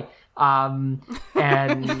nigh. And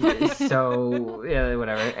so yeah,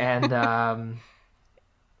 whatever. And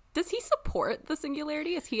Does he support the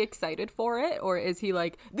singularity? Is he excited for it? Or is he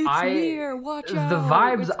like, it's I near, watch out. the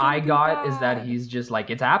vibes it's gonna I be got is that bad." he's just like,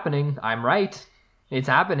 it's happening. I'm right. It's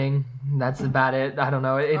happening. That's about it. I don't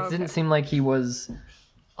know. It Okay. didn't seem like he was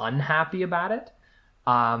unhappy about it.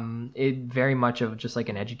 It very much of just like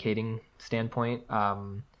an educating standpoint.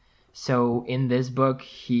 So in this book,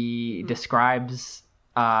 he describes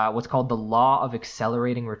what's called the law of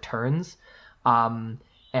accelerating returns, and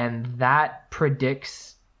that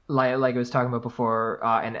predicts, like I was talking about before,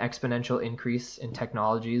 an exponential increase in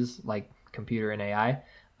technologies like computer and AI.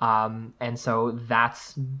 And so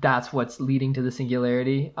that's what's leading to the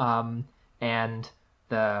singularity, and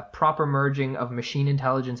the proper merging of machine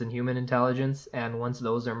intelligence and human intelligence. And once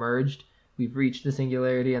those are merged, we've reached the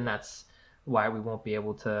singularity, and that's why we won't be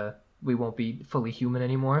fully human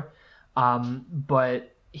anymore.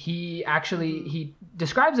 But he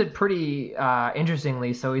describes it pretty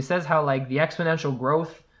interestingly. So he says how like the exponential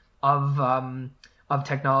growth of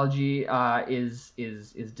technology is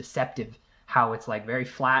deceptive. How it's like very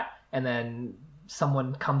flat, and then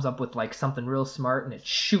someone comes up with like something real smart, and it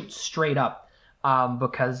shoots straight up.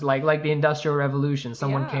 Because like the Industrial Revolution,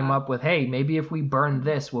 someone came up with, hey, maybe if we burn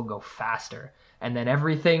this, we'll go faster. And then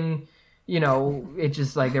everything, it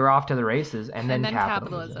just like they were off to the races. And then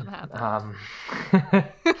capitalism happened.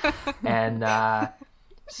 And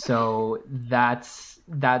so that's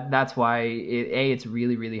why it's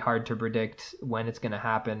really, really hard to predict when it's going to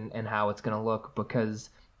happen and how it's going to look, because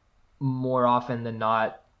more often than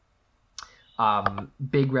not,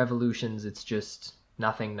 big revolutions, it's just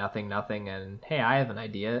nothing, and hey, I have an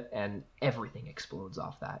idea, and everything explodes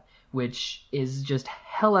off that, which is just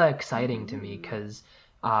hella exciting to me, because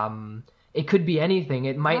it could be anything.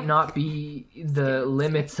 It might not be the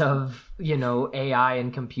limits of AI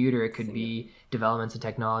and computer. It could be developments of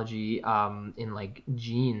technology in like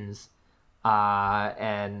genes,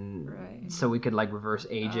 and so we could like reverse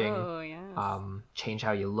aging, change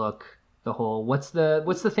how you look. The whole what's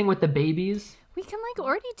the thing with the babies? We can like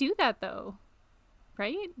already do that though.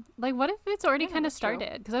 Right? Like, what if it's already kind of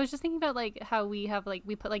started? Because I was just thinking about, like, how we have, like,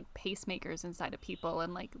 we put, like, pacemakers inside of people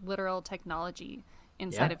and, like, literal technology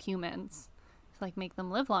inside of humans to, like, make them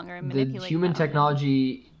live longer and manipulate the human them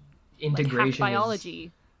technology integration like biology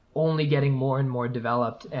is only getting more and more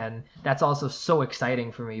developed. And that's also so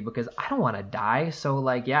exciting for me, because I don't want to die. So,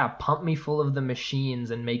 like, pump me full of the machines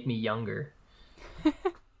and make me younger. I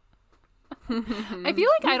feel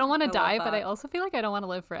like I don't want to die, but I also feel like I don't want to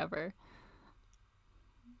live forever.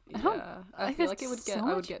 I feel like I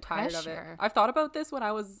would get tired of it. I've thought about this when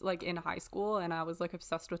I was like in high school and I was like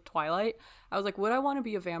obsessed with Twilight. I was like, would I want to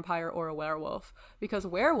be a vampire or a werewolf? Because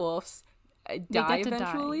werewolves die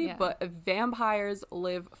eventually, but vampires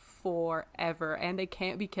live forever and they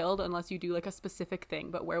can't be killed unless you do like a specific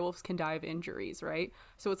thing. But werewolves can die of injuries, right?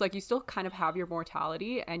 So it's like you still kind of have your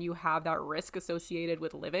mortality and you have that risk associated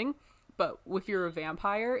with living. But if you're a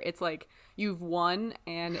vampire, it's like you've won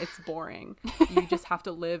and it's boring. You just have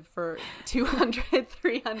to live for 200,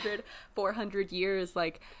 300, 400 years.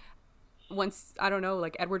 Like once, I don't know,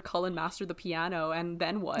 like Edward Cullen mastered the piano, and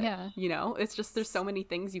then what? It's just there's so many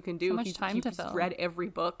things you can do. So much time to fill. Read every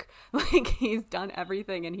book. Like he's done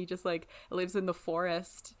everything, and he just like lives in the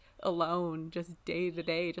forest alone, just day to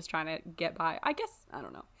day, just trying to get by. I guess, I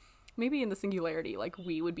don't know. Maybe in the singularity, like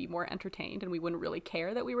we would be more entertained and we wouldn't really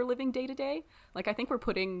care that we were living day to day. Like I think we're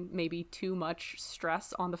putting maybe too much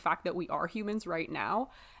stress on the fact that we are humans right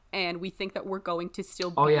now, and we think that we're going to still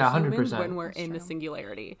be humans when we're in the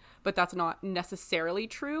singularity. But that's not necessarily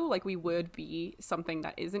true. Like we would be something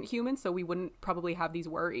that isn't human, so we wouldn't probably have these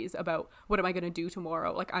worries about what am I going to do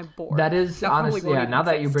tomorrow? Like I'm bored. That is honestly, now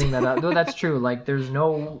that you bring that up, though, that's true. Like there's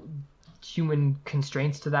no human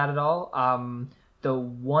constraints to that at all. The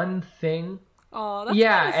one thing that's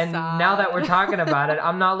and sad. Now that we're talking about it,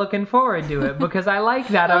 I'm not looking forward to it, because I like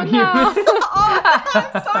that I'm human.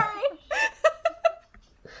 I'm sorry.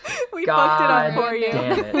 We fucked it up for you.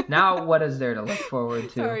 Damn it. Now what is there to look forward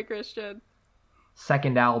to? Sorry, Christian.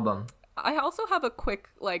 Second album. I also have a quick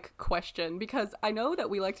question, because I know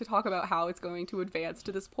that we like to talk about how it's going to advance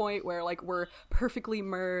to this point where like we're perfectly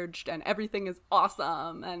merged and everything is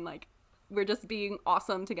awesome and like we're just being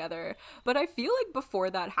awesome together. But I feel like before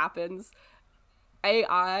that happens,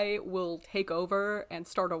 AI will take over and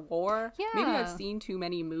start a war. Maybe I've seen too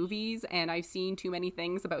many movies and I've seen too many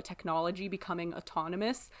things about technology becoming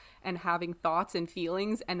autonomous and having thoughts and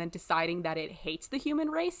feelings and then deciding that it hates the human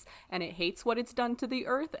race and it hates what it's done to the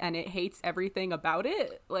earth and it hates everything about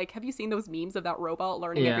it. Like, have you seen those memes of that robot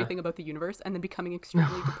learning everything about the universe and then becoming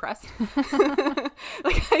extremely depressed?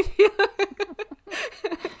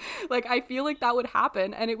 I feel like that would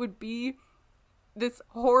happen, and it would be this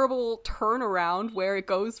horrible turnaround where it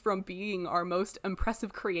goes from being our most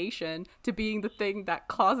impressive creation to being the thing that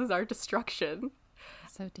causes our destruction.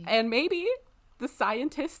 So deep. And maybe the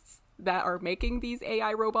scientists that are making these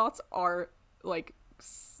AI robots are like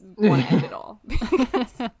want to end it all.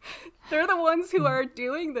 Because they're the ones who are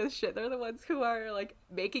doing this shit. They're the ones who are like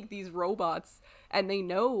making these robots, and they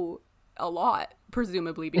know a lot,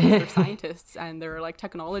 presumably, because they're scientists and they're like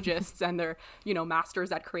technologists and they're, you know,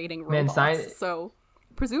 masters at creating robots. So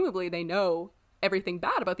presumably they know everything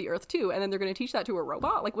bad about the Earth too, and then they're going to teach that to a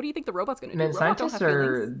robot. Like, what do you think the robot's going to do? Man, Robots scientists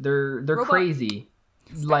are Robot- crazy.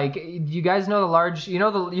 Like, you guys know the large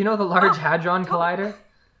Large Hadron Collider?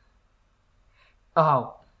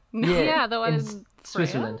 Oh, Yeah, the one in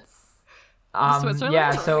Switzerland. Switzerland?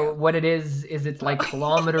 Yeah, so what it is it's like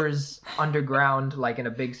kilometers underground, like in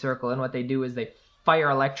a big circle, and what they do is they fire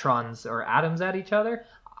electrons or atoms at each other.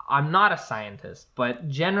 I'm not a scientist, but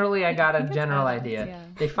generally I got a general idea. yeah.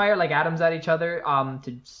 They fire like atoms at each other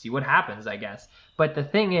to see what happens, I guess. But the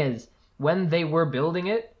thing is, when they were building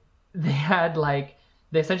it, they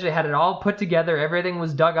essentially had it all put together, everything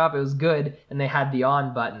was dug up, it was good, and they had the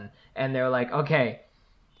on button. And they're like, okay,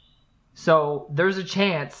 so there's a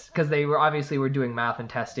chance, because they were doing math and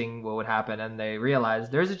testing what would happen, and they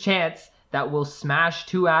realized there's a chance that we'll smash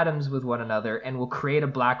two atoms with one another and we'll create a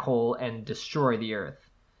black hole and destroy the Earth.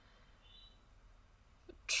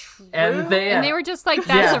 And they were just like,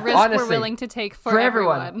 that's Yeah, a risk honestly, we're willing to take for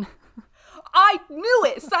everyone. everyone. I knew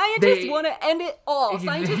it. Scientists They- want to end it all.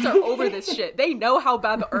 Scientists are over this shit. They know how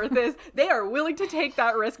bad the Earth is. They are willing to take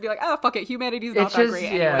that risk. Be like, oh, fuck it. Humanity's not It's that just-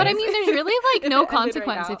 great. yeah. But I anyways." mean, there's really like If no it ended right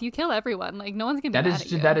consequence now. if you kill everyone. Like, no one's gonna be That mad is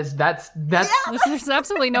at you. that's There's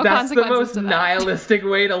absolutely no that's the consequences most to that. nihilistic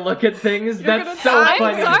way to look at things. You're That's gonna so die. I'm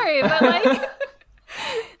funny. sorry, but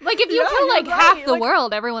like if you Yeah, kill like you're half right, the like-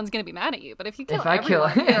 world, everyone's gonna be mad at you. But if you kill If I kill-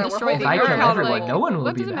 everyone, you Yeah, destroy we're the holding earth, your like, everyone, no one will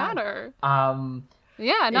what be does it mad. matter?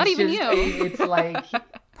 Yeah, Not it's even just- you. It's like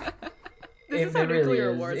This is it how really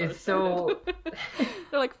nuclear is. wars are It's so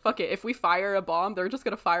They're like, fuck it. If we fire a bomb, they're just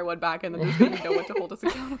gonna fire one back, and then there's gonna be no one to hold us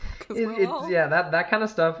accountable. 'Cause we're all... yeah, that kind of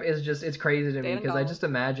stuff is just, it's crazy to me, They because I know. just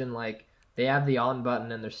imagine like they have the on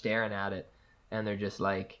button and they're staring at it and they're just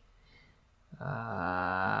like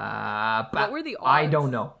What were the I odds?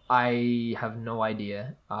 don't know. I have no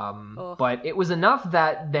idea. But it was enough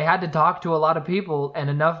that they had to talk to a lot of people, and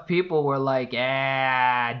enough people were like,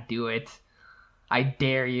 "Yeah, do it. I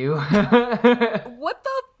dare you." What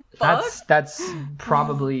the fuck? That's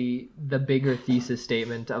probably the bigger thesis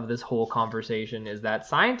statement of this whole conversation, is that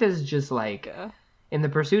scientists just like Yeah. in the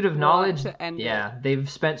pursuit of knowledge, to end they've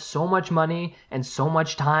spent so much money and so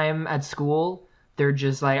much time at school. They're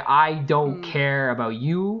just like, I don't care about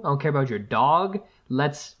you. I don't care about your dog.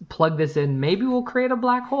 Let's plug this in. Maybe we'll create a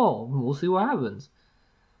black hole. We'll see what happens.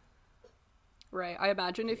 Right. I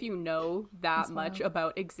imagine if you know that much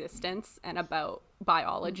about existence and about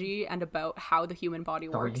biology and about how the human body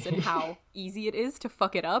works and how easy it is to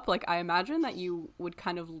fuck it up, like, I imagine that you would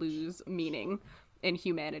kind of lose meaning in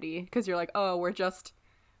humanity, because you're like, oh, we're just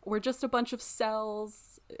a bunch of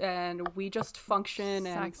cells and we just function,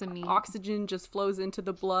 and Sacks of meat. oxygen just flows into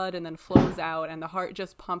the blood and then flows out, and the heart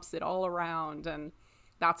just pumps it all around, and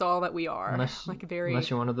that's all that we are. Like, very Unless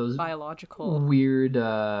you're one of those biological. weird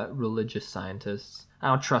religious scientists. I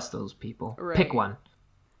don't trust those people. Pick Right. one.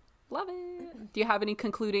 Love it. Do you have any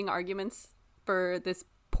concluding arguments for this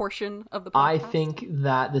portion of the podcast? I think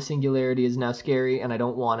that the singularity is now scary, and I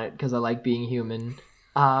don't want it because I like being human.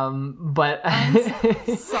 But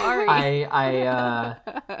Sorry. I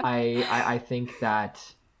think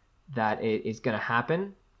that it is gonna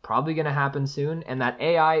happen, probably gonna happen soon, and that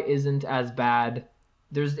AI isn't as bad.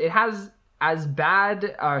 It has as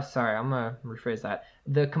bad. Sorry, I'm gonna rephrase that.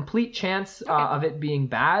 The complete chance of it being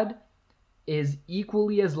bad is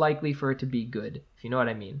equally as likely for it to be good. If you know what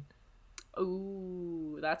I mean.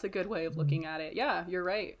 Ooh, that's a good way of looking at it. Yeah, you're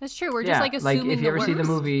right. That's true. We're just like assuming if you ever the see the worst,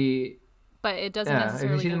 movie, but it doesn't if you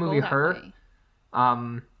necessarily see the go movie that Her, way.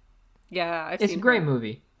 Yeah, I've it's a seen great her.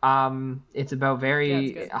 movie. It's about Yeah, very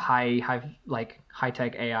it's good. high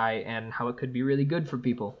tech AI and how it could be really good for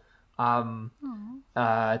people.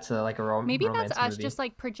 It's like a Maybe romance that's us movie. just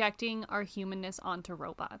like projecting our humanness onto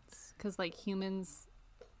robots, because like humans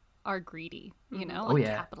are greedy, you know, Oh, like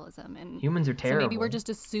yeah. capitalism, and Humans are so terrible. maybe we're just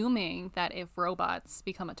assuming that if robots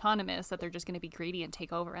become autonomous, that they're just going to be greedy and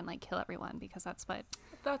take over and like kill everyone, because that's what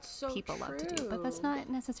That's so people love to do. true. But that's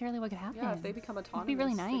not necessarily what could happen. Yeah, if they become autonomous, be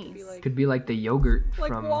really they could be nice. like, Could be like the yogurt like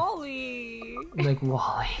from Wall-E. like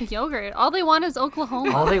Wall-E. The yogurt. All they want is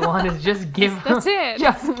Oklahoma. All they want is just give. That's it.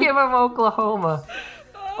 Just give them Oklahoma.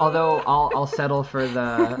 Although I'll settle for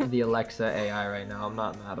the Alexa AI right now. I'm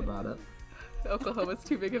not mad about it. Oklahoma's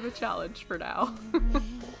too big of a challenge for now.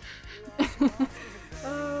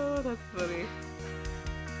 Oh, that's funny.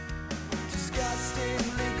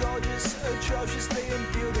 Disgustingly gorgeous, atrociously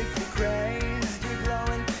and beautifully crazed. You're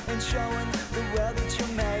glowing and showing the world that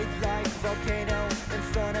volcano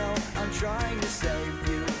inferno. I'm trying to save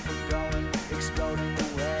you from going exploding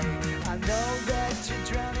away. I know that you're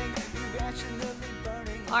drowning, you're passionately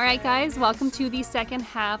burning. All right, guys, welcome to the second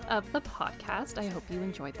half of the podcast. I hope you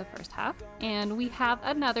enjoyed the first half. And we have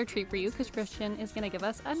another treat for you because Christian is going to give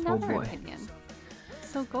us another boy. opinion.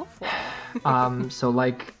 So go for it. So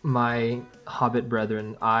like my Hobbit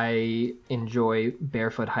brethren, I enjoy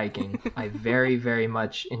barefoot hiking. I very, very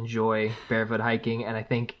much enjoy barefoot hiking, and I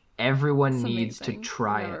think everyone It's needs amazing. to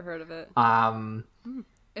try Never it. heard of it.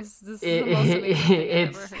 This is the most amazing thing I've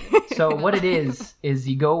ever It's heard. so what it is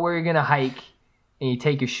you go where you're gonna hike, and you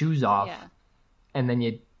take your shoes off, Yeah. and then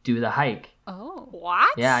you do the hike. Oh. What?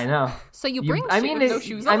 Yeah, I know. So you bring I shoes. mean, no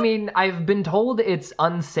shoes on? I've been told it's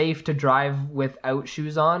unsafe to drive without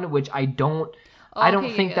shoes on, which I don't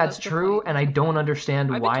Okay, think yeah, that's that's a good true, point. and I don't understand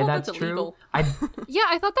I've been why told that's that's true. illegal. Yeah,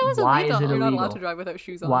 I thought that was Why is illegal. it You're not allowed illegal? to drive without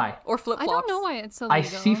shoes on. Why? Or flip I flops. don't know why it's illegal. I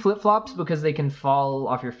see flip-flops because they can fall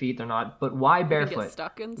off your feet. They're not. But why You can barefoot? get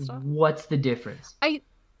stuck and stuff. What's the difference?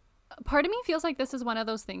 Part of me feels like this is one of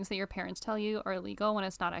those things that your parents tell you are illegal when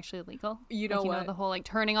it's not actually illegal. You know like, what? the whole like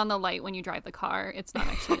turning on the light when you drive the car, it's not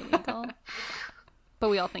actually illegal. But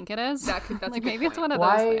we all think it is. That's a like good maybe it's point. one of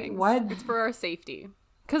those Why? things. Why? It's for our safety.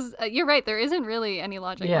 Because you're right, there isn't really any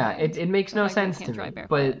logic. Yeah, behind it makes the no fact that you sense can't to me. drive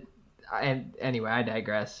barefoot. But and anyway, I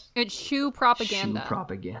digress. It's shoe propaganda. Shoe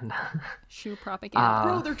propaganda. Shoe propaganda.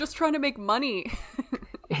 Bro, they're just trying to make money.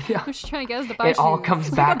 They're just trying to get us to buy It all shoes. comes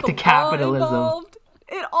We back got to the law capitalism. involved.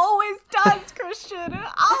 It always does, Christian. It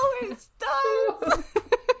always does.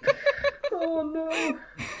 Oh no!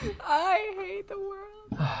 I hate the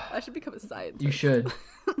world. I should become a scientist. You should.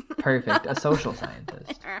 Perfect. A social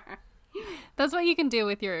scientist. That's what you can do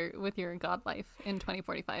with your god life in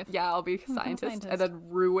 2045. Yeah, I'll be a scientist and then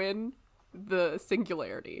ruin the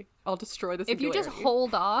singularity. I'll destroy the If you singularity. just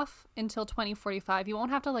hold off until 2045, you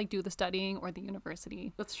won't have to like do the studying or the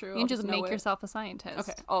university. That's true. You I'll can just know make it. yourself a scientist.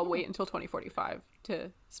 Okay, I'll wait until 2045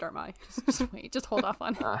 to start my. Just wait. Just hold off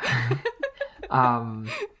on it.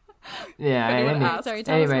 Yeah. anyone Any- asks. Sorry,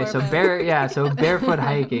 tell us anyway, more so about- so barefoot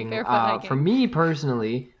hiking. Barefoot hiking. For me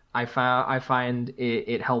personally, I find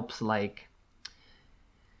it helps. Like,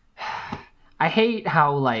 I hate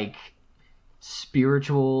how like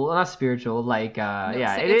not spiritual. Like,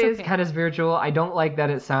 yeah, it it's is okay. kind of spiritual. I don't like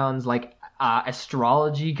that it sounds like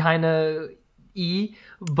astrology kind of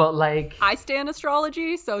but like I stand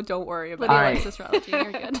astrology, so don't worry about Lydia it. Alright. likes astrology.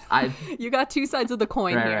 You're good. I You got two sides of the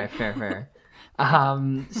coin here. right, fair.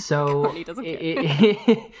 So Courtney doesn't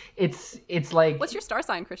care. it's like What's your star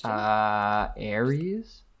sign, Christian?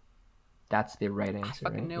 Aries. That's the right answer.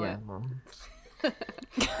 fucking right? knew yeah, it. well. No,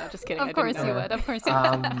 just kidding. I Of didn't course know you that. would. Of course you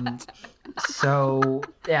would. So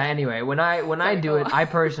yeah. Anyway, when I Sorry, do go it, on. I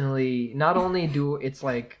personally not only do it's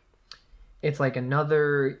like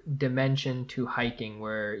another dimension to hiking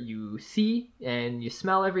where you see and you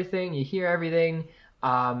smell everything, you hear everything,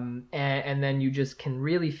 and then you just can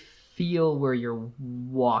really feel where you're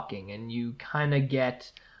walking, and you kind of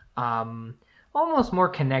get almost more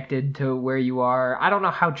connected to where you are. I don't know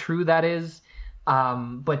how true that is.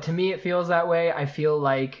 But to me, it feels that way. I feel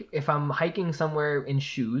like if I'm hiking somewhere in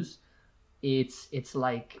shoes, it's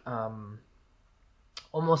like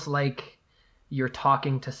almost like you're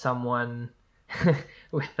talking to someone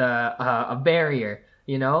with a barrier,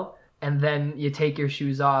 you know. And then you take your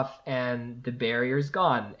shoes off, and the barrier's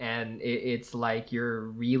gone, and it's like you're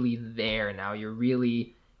really there now. You're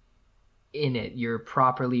really in it. You're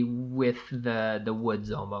properly with the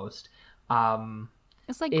woods almost.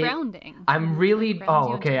 It's like It- grounding. I'm It really. grounds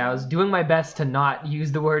you Oh, okay. into I it. was doing my best to not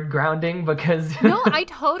use the word grounding because. No, I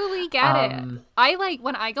totally get it. Um, I like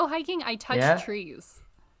when I go hiking, I touch Yeah? trees.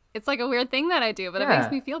 It's like a weird thing that I do, but it Yeah.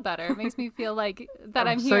 makes me feel better. It makes me feel like that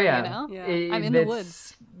I'm So, here, yeah, you know? Yeah. I'm in the that's-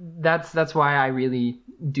 woods. That's why I really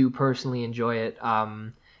do personally enjoy it.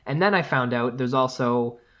 And then I found out there's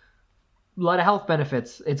also a lot of health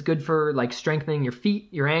benefits. It's good for like strengthening your feet,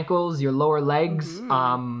 your ankles, your lower legs.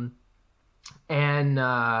 And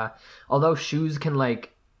although shoes can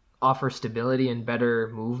like offer stability and better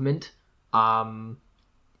movement,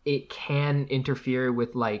 it can interfere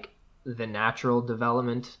with like the natural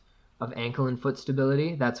development of ankle and foot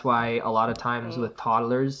stability. That's why a lot of times with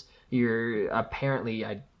toddlers,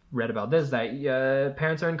 I read about this, that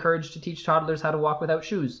parents are encouraged to teach toddlers how to walk without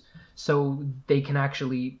shoes so they can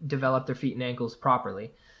actually develop their feet and ankles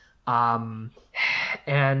properly.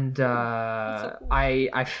 And I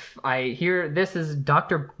hear this is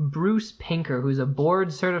Dr. Bruce Pinker, who's a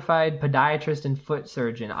board certified podiatrist and foot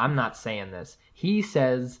surgeon. I'm not saying this. He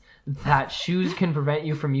says that shoes can prevent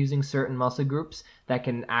you from using certain muscle groups that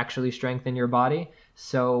can actually strengthen your body.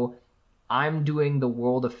 So I'm doing the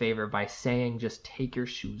world a favor by saying just take your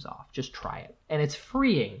shoes off. Just try it. And it's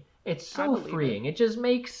freeing. It's so freeing. It just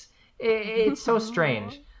makes it's so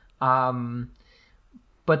strange.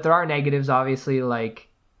 But there are negatives, obviously, like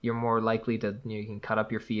you're more likely to, you can cut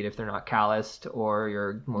up your feet if they're not calloused, or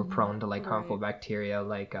you're more prone to like harmful bacteria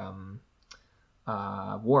like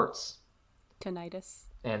warts. Tinnitus.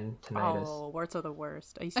 And tinnitus. Oh, warts are the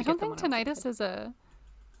worst. I used to I get don't them think when I was tinnitus is a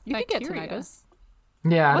You could get bacteria. tinnitus.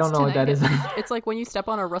 Yeah, What's I don't know what that is. It's like when you step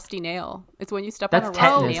on a rusty nail. It's when you step That's on a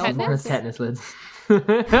rusty tetanus. nail. That's tetanus, Liz.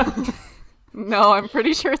 No, I'm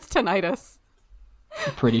pretty sure it's tinnitus.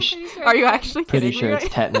 pretty Are you actually kidding sure me? it's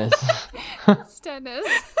tetanus. It's tetanus.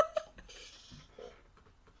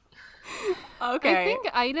 Okay. I think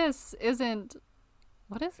itis isn't.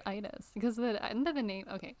 What is itis? Because the end of the name.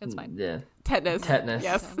 Okay, it's fine. Yeah. Tetanus. Tetanus.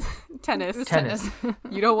 Yes. Tennis. Tennis.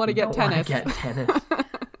 You don't want to get Don't wanna tennis. get tennis.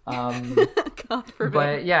 God forbid.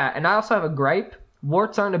 But yeah, and I also have a gripe.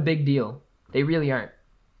 Warts aren't a big deal. They really aren't.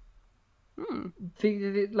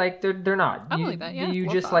 Like they're not. I you, believe that, yeah. You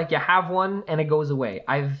Love just that. like you have one and it goes away.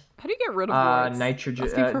 I've How do you get rid of warts? nitrogen,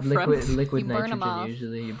 Asking for friends. liquid You burn 'em nitrogen. off.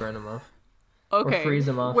 Usually you burn them off. Okay. Or freeze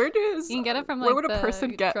them off. Where does You can get it from, where like, would a the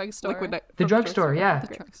person get drugstore. liquid The from drugstore, yeah.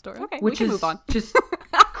 The drugstore. Okay, Which we can is move on. just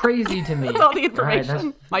crazy to me. That's all the All right,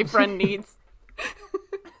 information my friend needs.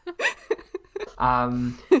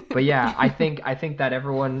 but yeah, I think that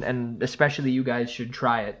everyone, and especially you guys, should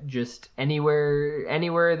try it. Just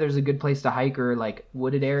anywhere there's a good place to hike or like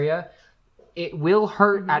wooded area. It will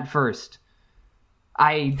hurt at first.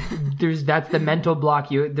 That's the mental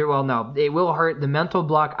block it will hurt. The mental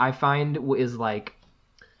block I find is like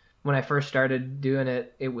when I first started doing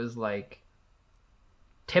it, it was like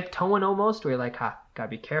tiptoeing almost, where you're like, gotta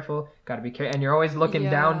be careful, and you're always looking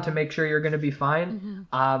down to Yeah. make sure you're gonna be fine.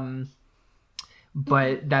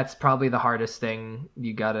 But that's probably the hardest thing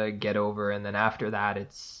you gotta get over, and then after that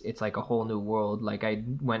it's like a whole new world. Like I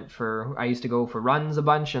used to go for runs a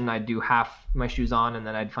bunch, and I'd do half my shoes on, and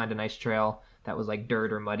then I'd find a nice trail that was like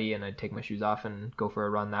dirt or muddy, and I'd take my shoes off and go for a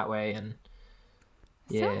run that way. And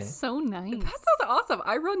yeah, Sounds so nice. That sounds awesome.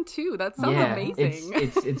 I run too. That sounds yeah, amazing.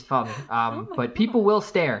 it's fun. But people will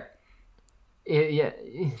stare. Yeah.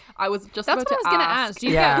 I was just That's about what I was to gonna ask. ask. Do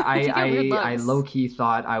you Yeah, get, do you get weird I looks? low key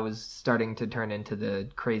thought I was starting to turn into the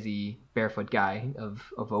crazy barefoot guy of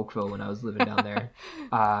Oakville when I was living down there,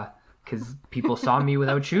 because people saw me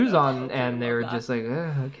without shoes on, and they were just like,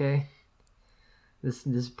 okay, this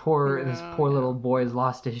poor little boy's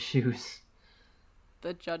lost his shoes.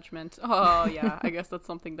 The judgment. Oh yeah, I guess that's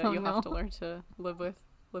something that Oh, you'll no. have to learn to live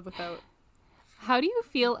without. How do you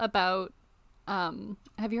feel about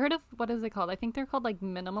have you heard of, what is it called? I think they're called like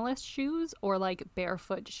minimalist shoes or like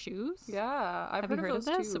barefoot shoes. Yeah, I've Have you heard of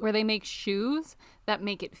those this? too. Where they make shoes that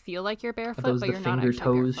make it feel like you're Are barefoot, those but the you're not finger actually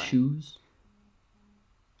toes barefoot. shoes?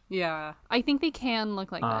 Yeah. I think they can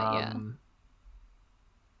look like that, yeah.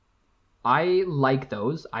 I like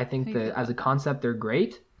those. I think I that agree as a concept they're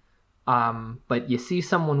great. But you see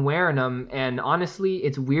someone wearing them, and honestly,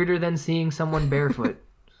 it's weirder than seeing someone barefoot.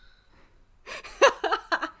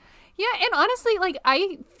 Yeah, and honestly, like, I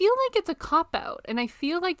feel like it's a cop-out, and I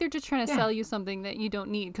feel like they're just trying to sell you something that you don't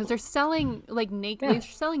need, because they're selling, like, naked, Yeah. they're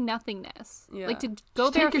selling nothingness. Yeah. Like, to go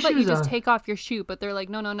Just take your barefoot, you shoes just off. take off your shoe, but they're like,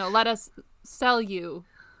 no, let us sell you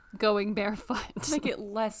going barefoot. Make it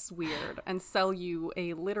less weird and sell you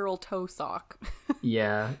a literal toe sock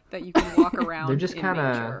Yeah, that you can walk around they're just in kind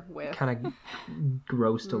nature with. of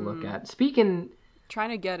gross to look at. Speaking,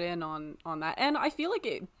 Trying to get in on that, and I feel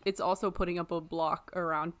like it's also putting up a block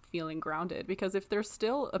around feeling grounded, because if there's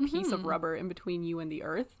still a piece of rubber in between you and the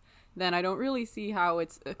earth, then I don't really see how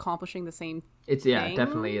it's accomplishing the same it thing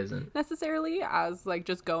definitely isn't. necessarily as like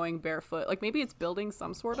just going barefoot. Like maybe it's building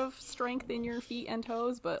some sort of strength in your feet and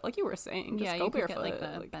toes, but like you were saying, just yeah, go you could barefoot. get, like,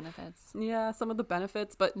 the Like, benefits. yeah, some of the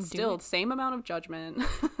benefits, but still it. same amount of judgment.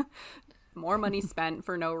 More money spent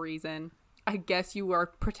for no reason. I guess you are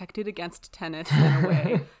protected against tennis in a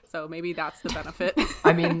way, so maybe that's the benefit.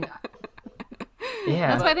 I mean, yeah.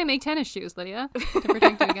 That's why they make tennis shoes, Lydia, to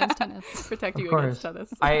protect you against tennis. Protect you Of course. against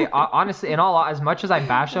tennis. I honestly, as much as I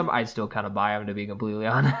bash them, I'd still kind of buy them, to be completely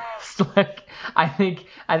honest. Like, I think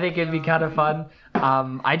it'd be kind of fun.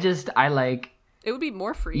 I like, It would be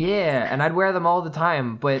more free. yeah, and I'd wear them all the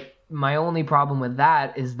time. But my only problem with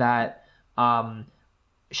that is that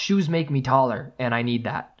shoes make me taller, and I need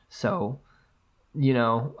that. So, you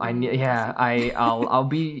know, I'll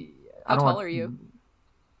be. I How don't tall want- are you?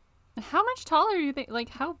 How much taller do you think? Like,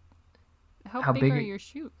 how How big big are are- your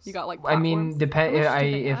shoes? You got like I mean, platforms? How much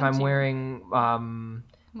do they if add I'm to you? wearing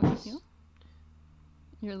What do you feel?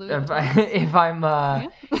 Your Louis If,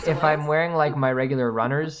 Vuitton. if I'm wearing like my regular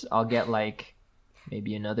runners, I'll get like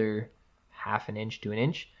maybe another half an inch to an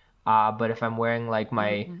inch. But if I'm wearing like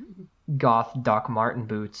my goth Doc Marten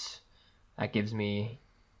boots, that gives me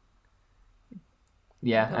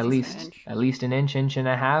at least an inch and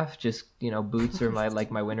a half. Just boots are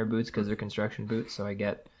my winter boots because they're construction boots, so I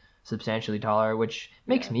get substantially taller, which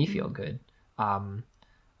makes me feel good.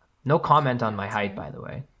 No comment on my height, by the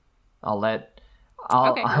way. I'll let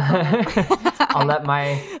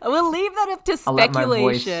my We'll leave that up to I'll let my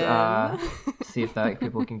voice speculation. see if that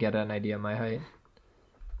people can get an idea of my height.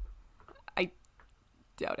 I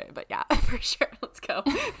doubt it, but yeah, for sure. Let's go.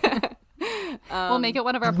 We'll make it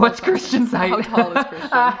one of our. What's poll questions. Christian's height? How tall is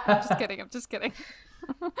Christian? I'm just kidding.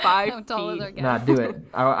 5 How tall is feet. our guest? Nah, do it.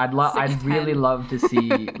 I'd really 6'10".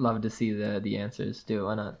 love to see the answers. Do it.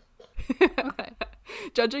 Why not? Okay.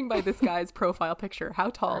 Judging by this guy's profile picture, how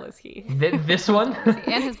tall is he? This one?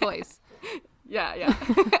 And his voice. Yeah.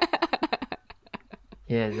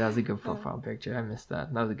 Yeah, that was a good profile picture. I missed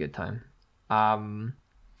that. That was a good time.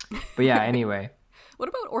 But yeah, anyway. What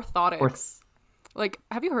about orthotics? Like,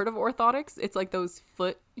 have you heard of orthotics? It's like those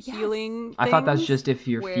foot healing I thought that's things just if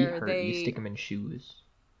your feet where hurt, you stick them in shoes.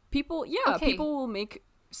 People Okay. will make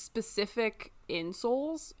specific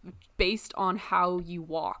insoles based on how you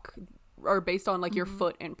walk or based on like your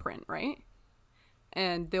foot imprint, right?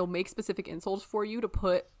 And they'll make specific insoles for you to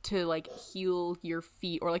put to like heal your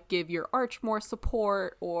feet or like give your arch more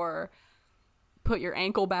support or put your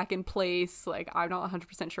ankle back in place. Like, I'm not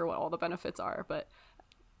 100% sure what all the benefits are, but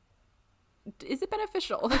is it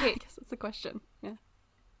beneficial? Okay, I guess that's the question. Yeah.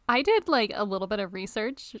 I did like a little bit of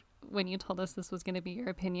research when you told us this was going to be your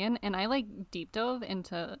opinion, and I like deep dove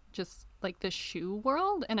into just like the shoe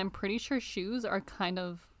world, and I'm pretty sure shoes are kind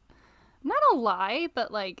of not a lie,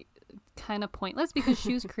 but like kind of pointless because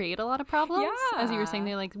shoes create a lot of problems. As you were saying,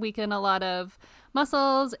 they like weaken a lot of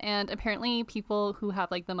muscles, and apparently people who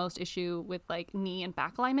have like the most issue with like knee and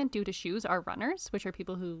back alignment due to shoes are runners, which are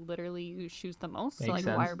people who literally use shoes the most. So Makes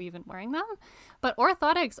like, why sense. are we even wearing them? But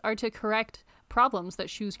orthotics are to correct problems that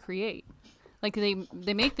shoes create. Like they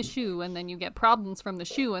make the shoe and then you get problems from the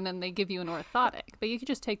shoe and then they give you an orthotic, but you could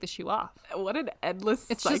just take the shoe off. What an endless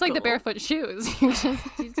It's just like the cycle. barefoot shoes. You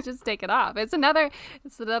just take it off. It's another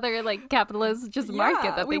like capitalist just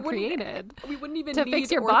market that we they wouldn't- created We wouldn't even to need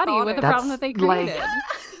fix your body with the orthotics. problem that they That's, like, created.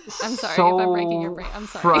 I'm sorry so if I'm breaking your brain. I'm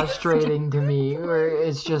sorry. frustrating to me. Where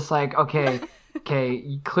it's just like, okay,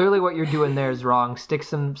 clearly what you're doing there is wrong. Stick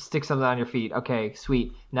something on your feet. Okay,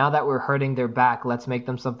 sweet. Now that we're hurting their back, let's make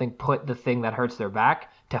them something. Put the thing that hurts their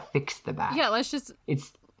back to fix the back. Yeah,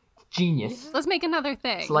 It's genius. let's make another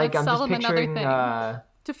thing. It's like let's I'm sell just them another picturing. thing.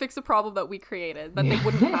 To fix a problem that we created that they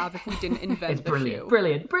wouldn't have if we didn't invent It's the brilliant,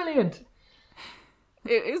 shoe. brilliant.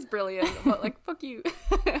 It is brilliant, but like, fuck you.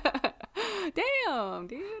 Damn,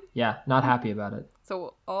 dude. Yeah, not happy about it.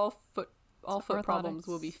 So all foot problems orthotics.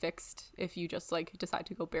 will be fixed if you just like decide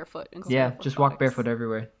to go barefoot instead Yeah, of just walk orthotics. barefoot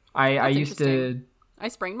everywhere. I That's used to. interesting. I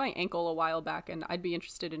sprained my ankle a while back, and I'd be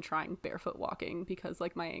interested in trying barefoot walking because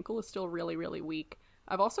like my ankle is still really, really weak.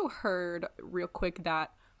 I've also heard real quick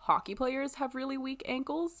that hockey players have really weak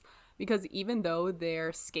ankles because even though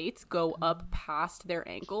their skates go up past their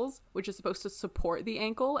ankles, which is supposed to support the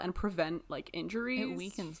ankle and prevent like injuries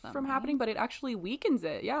weakens them, from right? happening, but it actually weakens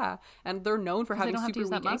it. Yeah, and they're known for having don't have to super use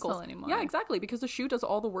that weak muscle ankles anymore. Yeah, exactly, because the shoe does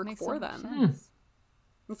all the work Makes for so much them. sense.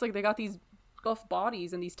 It's like they got these buff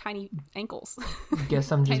bodies and these tiny ankles.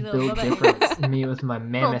 Guess I'm just Tiny little built little different. Me with my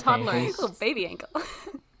mammoth toddler ankles. Little baby ankle.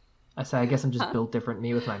 I say I guess I'm just built different.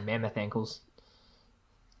 Me with my mammoth ankles.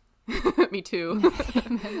 Me too.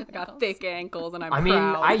 I got thick ankles and I'm I mean,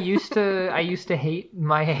 proud. I used to hate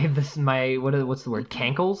my what's the word,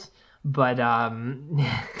 cankles, but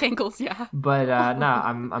Cankles, yeah. nah,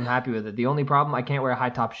 I'm happy with it. The only problem, I can't wear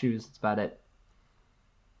high top shoes. That's about it.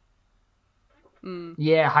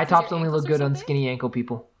 Yeah, high tops your only look ankles are good so on big? skinny ankle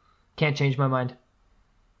people. Can't change my mind.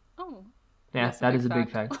 Oh, Yeah, That's a that big is a big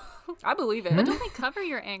fact. fact. I believe it. don't they cover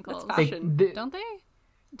your ankles? That's fashion. Don't they?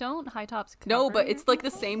 Don't high tops cover No, but your it's like the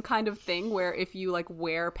ankles? same kind of thing where if you like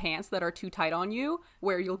wear pants that are too tight on you,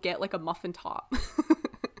 where you'll get like a muffin top. Do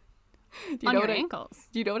you on know your what ankles.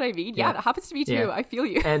 Do you know what I mean? Yeah. Yeah, that happens to me too. Yeah. I feel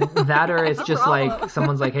you. And that, or it's a just problem. like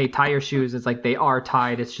someone's like, "Hey, tie your shoes." It's like they are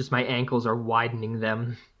tied. It's just my ankles are widening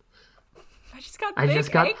them. I just got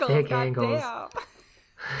thick thick ankles. ankles.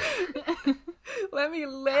 goddamn. Let me A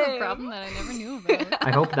live. problem that I never knew about.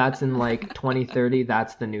 I hope that's in like 2030.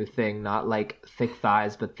 That's the new thing. Not like thick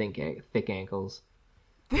thighs, but thick ankles.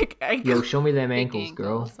 Thick ankles. Yo, show me them Thick ankles,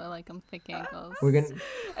 girl. ankles. I like them thick ankles. We're gonna.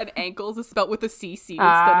 And ankles is spelled with a CC instead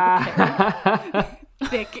of a K. Ah.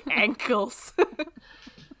 Thick ankles.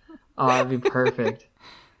 Oh, that'd be perfect.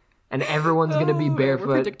 And everyone's gonna be Oh, we're barefoot.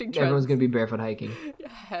 predicting Everyone's trends. gonna be barefoot hiking.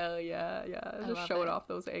 Hell yeah, yeah. Just love showing it. off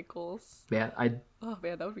those ankles. Yeah, I Oh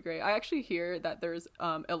man, that would be great. I actually hear that there's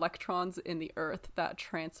electrons in the earth that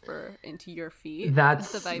transfer into your feet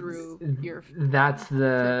that's the vibes. through your that's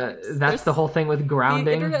the vibes. that's the There's- whole thing with The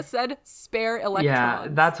grounding. internet said spare electrons. Yeah,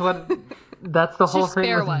 that's the whole Just thing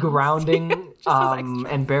spare with ones. grounding Just has extra.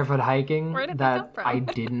 and barefoot hiking Where did they that come from? I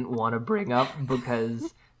didn't want to bring up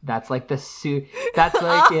because that's like the that's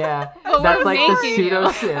like yeah But that's we're like the making you.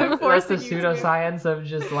 that's the forcing you to. pseudoscience of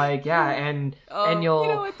just like yeah and You you'll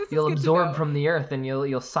know what? This is you'll good to absorb know. from the earth and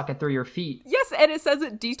you'll suck it through your feet. Yes, and it says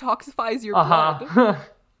it detoxifies your blood. Uh-huh.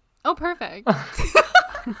 Oh, perfect.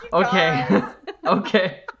 Okay. Guys.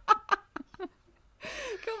 Okay.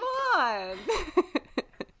 Come on.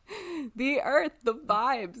 The earth, the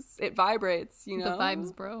vibes, it vibrates, you know? The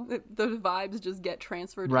vibes, bro. The vibes just get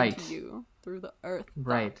transferred Right. into you through the earth.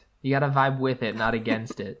 Right. You got to vibe with it, not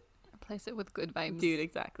against it. Replace it with good vibes. Dude,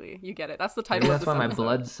 exactly. You get it. That's the Maybe title that's of why this my episode.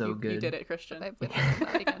 blood's so You good. did it, Christian. Vibe with it,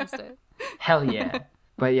 not against it. Hell yeah.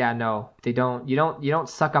 But yeah, no, they don't. You don't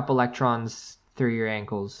suck up electrons through your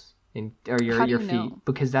ankles or How your do you feet know?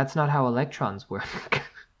 because that's not how electrons work.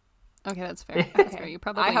 Okay, that's fair. That's fair. You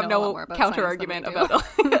probably I have know a lot no more about counter science than we argument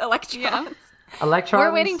do. about electrons. Yeah. Electrons.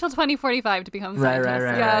 We're waiting till 2045 to become Right, scientists.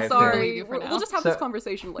 right, Yeah, right, sorry. fair. We'll just have So- this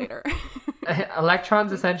conversation later.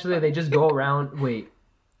 Electrons essentially they just go around. Wait,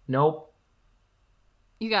 nope.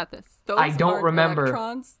 You got this. Those I don't aren't remember.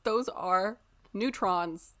 Electrons. Those are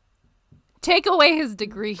neutrons. Take away his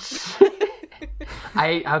degree.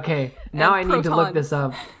 Okay. Now I And need to look protons. this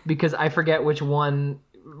up because I forget which one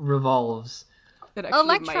revolves. It actually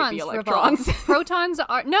might Electrons be revolve.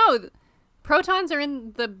 electrons. Protons are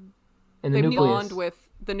in the In the They nucleus. bond with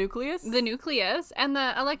the nucleus. nucleus, and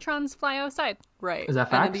the electrons fly outside. Right. Is that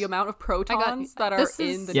And then facts? the amount of protons that are this in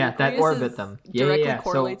is- the Yeah, nucleus that orbit is them. Yeah, directly yeah.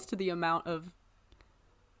 correlates So to the amount of.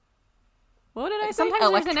 What did I say? Sometimes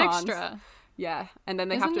Electrons. there's an extra. Yeah, and then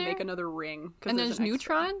they have Isn't to make there? another ring. 'cause And there's an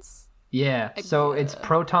extra. neutrons. yeah, so it's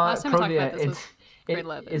proton. Last time we talked about this was it's grade it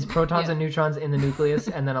 11. is protons Yeah. and neutrons in the nucleus,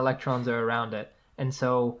 and then electrons are around it. And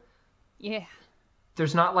so Yeah.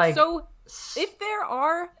 there's not like So, if there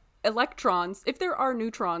are electrons, if there are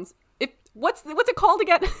neutrons, if what's it called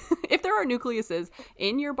again? If there are nucleuses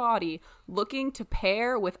in your body looking to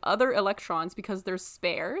pair with other electrons because there's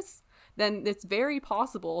spares, then it's very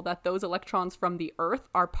possible that those electrons from the Earth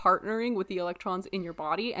are partnering with the electrons in your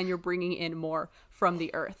body, and you're bringing in more from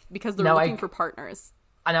the Earth because they're Now looking for partners.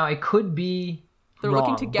 now I could be They're wrong,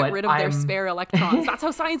 looking to get but rid of their I'm- spare electrons. That's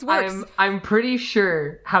how science works. I'm pretty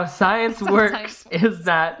sure how science how works science is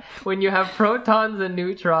that when you have protons and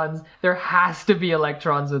neutrons, there has to be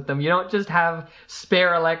electrons with them. You don't just have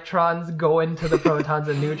spare electrons go into the protons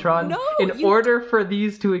and neutrons. No, In you- order for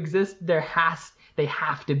these to exist, they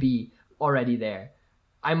have to be already there.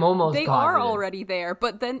 I'm almost They are positive. already there,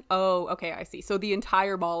 but then okay, I see. So the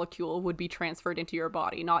entire molecule would be transferred into your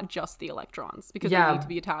body, not just the electrons, because Yeah. they need to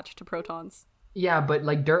be attached to protons. Yeah, but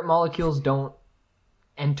like dirt molecules don't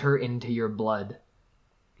enter into your blood.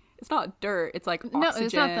 It's not dirt. It's like No, oxygen.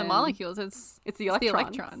 it's not the molecules. It's the electrons.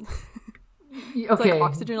 electrons. It's Okay. like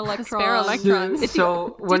oxygen electrons. Spare electrons.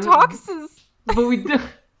 So when Detoxes. but we do.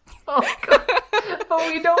 Oh god. But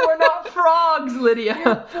we don't. We're not frogs, Lydia.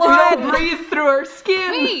 We blood. don't breathe through our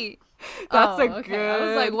skin. Wait. That's a okay. I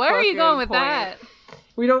was like, good where are you fucking going with point. that?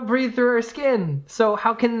 We don't breathe through our skin. So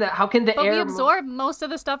how can the But air? we absorb most of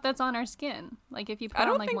the stuff that's on our skin. Like if you put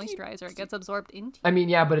don't on like think you- moisturizer, it gets absorbed into. I mean,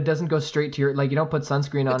 yeah, but it doesn't go straight to your. Like you don't put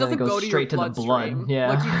sunscreen on and it doesn't goes go to your straight to the bloodstream. blood.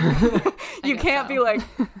 Yeah. Like, you guess can't so. be like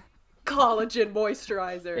collagen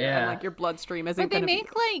moisturizer Yeah. and like your bloodstream isn't But they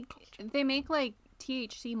gonna make like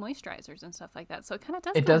THC moisturizers and stuff like that, so it kind of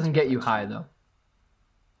does. it go doesn't into your get you high bloodstream.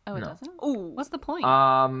 though. Oh, it No. doesn't. Ooh. What's the point? The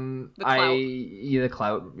clout. The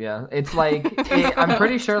clout. Yeah, it's like I'm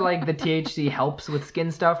pretty sure like the THC helps with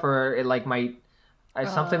skin stuff, or it like might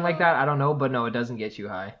something like that. I don't know, but no, it doesn't get you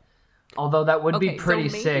high. Although that would be Okay, so pretty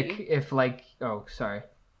maybe- sick if like. Oh, sorry.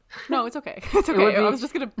 No, it's okay. It's would okay. be- I was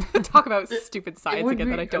just gonna talk about stupid It science would again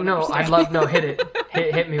be- that I don't no, understand. I'd love no. Hit it.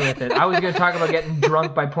 Hit me with it. I was gonna talk about getting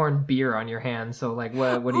drunk by pouring beer on your hands. So like,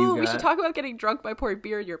 what do you Ooh, got? we should talk about getting drunk by pouring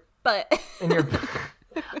beer in your butt. in your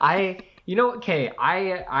I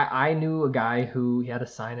knew a guy who he had a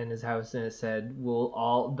sign in his house and it said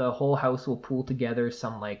the whole house will pool together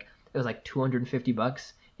some like it was like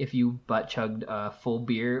 $250 if you butt chugged a full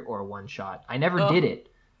beer or one shot. I never Oh. did it.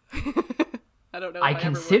 I don't know. I if ever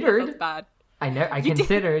would. That considered- sounds bad. I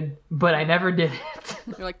considered, but I never did it.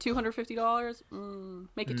 You're like $250.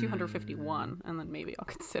 Make it 251, and then maybe I'll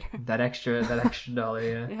consider. that extra dollar,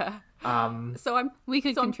 yeah. Yeah. So We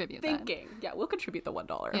could I'm contribute that. thinking, yeah, we'll contribute the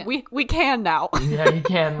 $1. Yeah. We can now. Yeah, you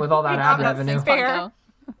can with all that ad have revenue. that spare. Go.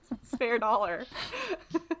 Spare dollar.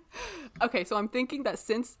 Okay, so I'm thinking that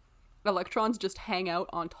since electrons just hang out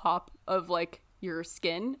on top of like your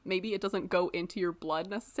skin, maybe it doesn't go into your blood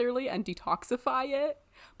necessarily and detoxify it,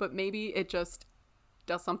 but maybe it just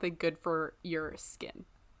does something good for your skin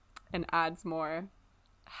and adds more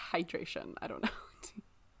hydration, I don't know,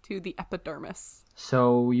 to the epidermis.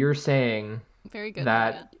 So you're saying Very good.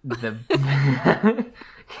 that the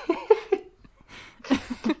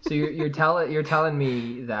so you're telling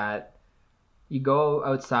me that you go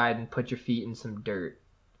outside and put your feet in some dirt.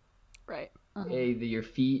 Right. Your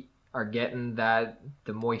feet are getting the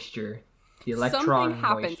moisture, the electron Something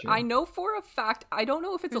happens. moisture. I know for a fact, I don't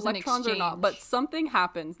know if it's There's an electrons or not, but exchange. something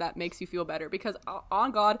happens that makes you feel better because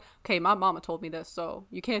on God, okay, my mama told me this, so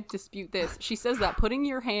you can't dispute this. She says that putting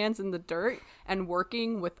your hands in the dirt and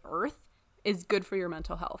working with earth is good for your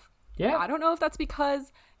mental health. Yeah. I don't know if that's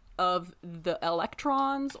because of the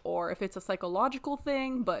electrons or if it's a psychological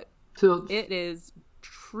thing, but So it is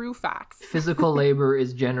true facts. physical labor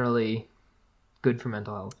is generally good for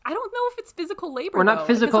mental health. I don't know if it's physical labor. Or not though,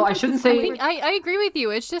 because physical, I sometimes shouldn't physical say- labor- I agree with you.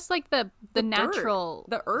 It's just like the dirt, natural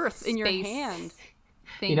the earth in your space hand.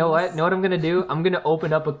 things. You know what? Know what I'm gonna do? I'm gonna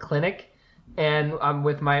open up a clinic, and I'm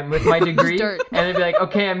with my degree, dirt. and they'd be like,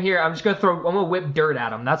 "Okay, I'm here. I'm gonna whip dirt at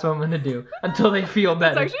them. That's what I'm gonna do until they feel It's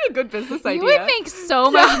better." actually a good business You idea. would make so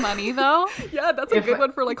much money though. Yeah, that's a If good I-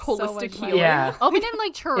 one for like So holistic much money. healing. Yeah. Open in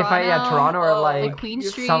like Toronto. Toronto or like like Queen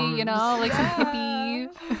Street, some- you know, like some hippie.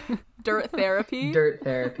 Dirt therapy. Dirt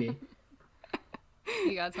therapy.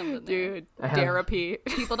 You got something there. Dude, I have- therapy.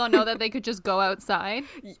 People don't know that they could just go outside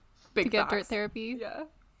Big to get dirt facts. therapy. Yeah.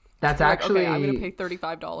 That's Like, actually okay, I'm gonna pay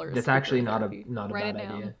 $35. that's for actually dirt not therapy. a Write bad it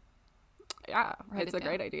down. idea. Yeah, Write it's it a down.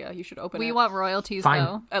 great idea. You should open We it. want royalties Fine.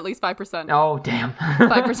 though. At least 5%. Oh damn.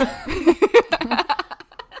 5%.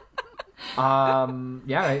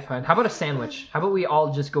 Yeah, right, fine. How about a sandwich? How about we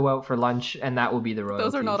all just go out for lunch and that will be the royalties?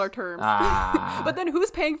 Those are not our terms. Ah. But then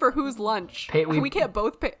who's paying for whose lunch? We- we can't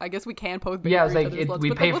both pay. I guess we can both pay Yeah, for it's each like other's lunch, we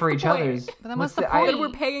but pay then for what's each the point? other's. But then what's the I- point? Then we're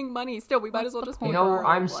paying money still. We might as well the just point? pay You for know, our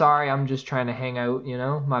I'm own sorry. I'm just trying to hang out. You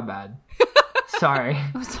know, my bad. Sorry.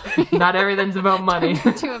 I'm sorry. Not everything's about money.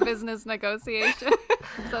 To a business negotiation.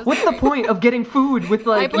 I'm so What's the sorry. point of getting food with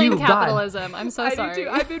I like blame you? God, capitalism. I'm so lunch. I sorry. do too.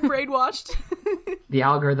 I've been brainwashed. the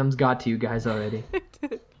algorithms got to you guys already.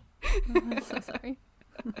 I'm so sorry.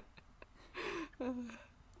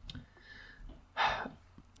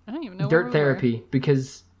 I don't even know where Dirt we were. therapy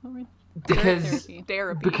because Dirt because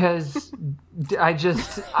therapy. because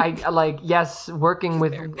I like yes, working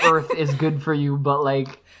with Earth is good for you, but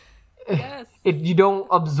like Yes. if you don't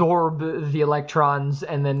absorb the electrons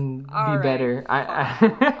and then All be right, better,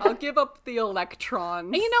 I'll give up the electrons.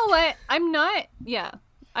 And you know what? I'm not. Yeah,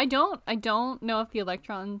 I don't know if the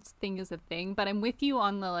electrons thing is a thing, but I'm with you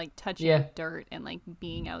on the like touching Yeah. dirt and like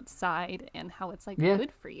being outside and how it's like Yeah.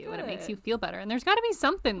 good for you and it makes Good. you feel better. And there's got to be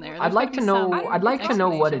something there. I'd There's like gotta to be know. some I'd like to know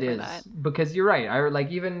what it explanation is for that. because you're right. I like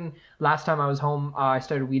even last time I was home, I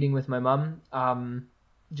started weeding with my mom,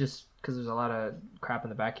 just because there's a lot of crap in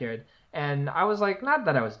the backyard, and I was like, not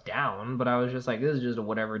that I was down, but I was just like, this is just a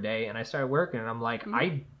whatever day, and I started working, and I'm like,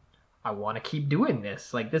 I want to keep doing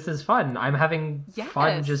this. Like this is fun. I'm having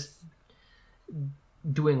fun Yes. just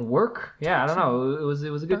doing work. Yeah, I don't know. It was a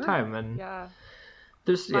good Dirt. time, and Yeah.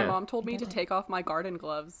 there's My yeah. mom told me to take off my garden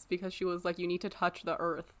gloves because she was like, you need to touch the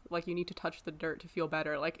earth. Like, you need to touch the dirt to feel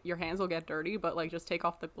better. Like, your hands will get dirty, but like, just take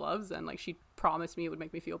off the gloves. And like, she promised me it would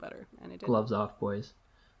make me feel better. And it did. Gloves off, boys.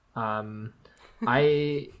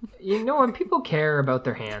 You know, when people care about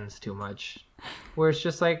their hands too much, where it's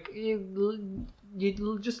just like you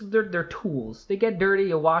just they're tools. They get dirty,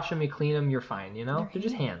 you wash them, you clean them, you're fine. You know, they're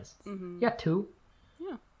just hands. Yeah, two.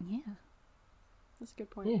 Yeah. That's a good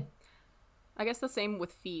point. Yeah. I guess the same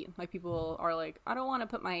with feet. Like, people are like, I don't want to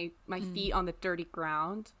put my feet on the dirty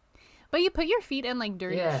ground. But you put your feet in like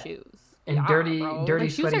dirty Yeah. shoes. And Yeah, dirty bro. dirty Like,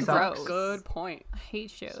 shoes sweaty are socks. gross. Good point. I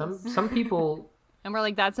hate shoes. Some people and we're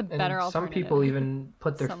like, that's a and better some alternative. people even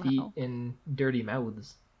put their Somehow. feet in dirty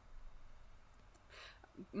mouths.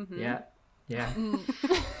 Yeah. Yeah.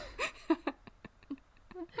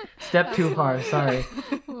 Step too far, sorry.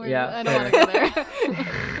 Yeah, I don't want to go there.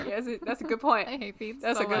 Yes, that's a good point. I hate feet.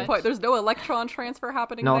 That's so a good much. point. There's no electron transfer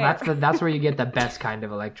happening No, there. that's where you get the best kind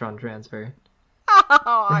of electron transfer.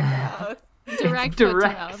 Oh my god. Direct, foot to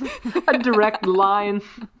Direct. mouth. A direct line.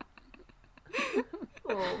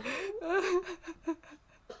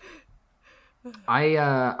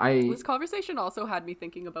 I This conversation also had me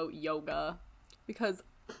thinking about yoga, because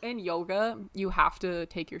in yoga you have to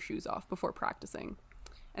take your shoes off before practicing,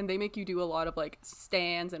 and they make you do a lot of like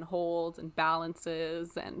stands and holds and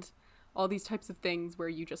balances and all these types of things where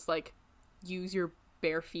you just like use your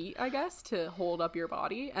bare feet, I guess, to hold up your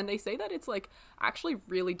body. And they say that it's like actually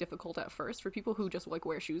really difficult at first for people who just like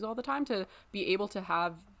wear shoes all the time to be able to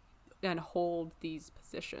have and hold these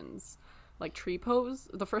positions. Like tree pose,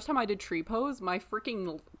 the first time I did tree pose, my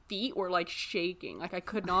freaking feet were like shaking. Like I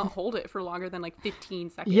could not hold it for longer than like 15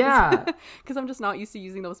 seconds. Yeah. Because I'm just not used to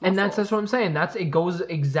using those muscles. And that's what I'm saying. It goes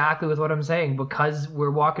exactly with what I'm saying. Because we're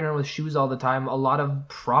walking around with shoes all the time, a lot of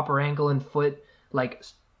proper ankle and foot, like,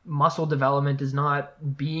 muscle development is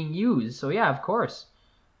not being used. So yeah, of course.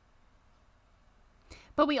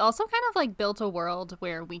 But we also kind of like built a world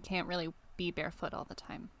where we can't really be barefoot all the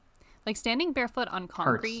time. Like standing barefoot on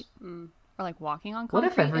concrete or like walking on concrete.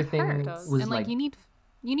 What if everything it was hurts. And like you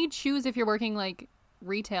need shoes if you're working like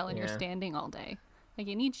retail and you're Yeah. standing all day. Like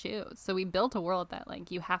you need shoes. So we built a world that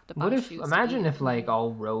like you have to buy What if shoes. imagine if like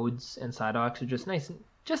all roads and sidewalks are just nice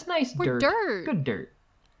Or dirt. Good dirt.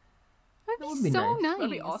 That'd would be be so nice. nice.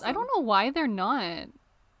 That'd be awesome. I don't know why they're not.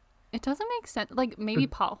 It doesn't make sense. Like maybe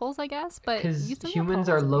potholes, I guess, but Because you still get humans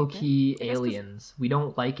are potholes, low maybe. key I guess 'cause- aliens. We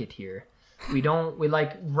don't like it here. We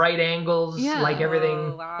like right angles, Yeah. like everything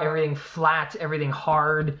Oh, wow. everything flat, everything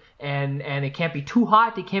hard, and it can't be too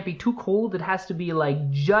hot, it can't be too cold. It has to be like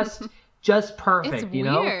just perfect, It's you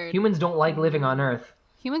know? weird. Humans don't like living on Earth.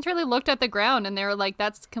 Humans really looked at the ground and they were like,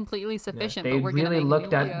 "That's completely sufficient." They but we're gonna really make a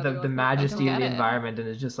looked new at one. Yeah, the, they're the like, majesty I of don't the get it. environment and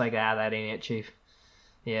it's just like, that ain't it, chief.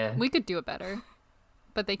 Yeah. We could do it better,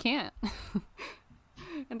 but they can't.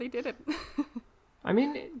 And they did it. I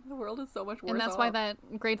mean, The world is so much worse And that's why off.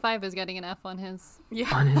 that grade 5 is getting an F on his Yeah.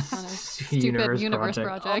 on his, on his stupid universe All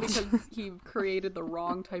project. because he created the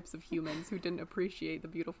wrong types of humans who didn't appreciate the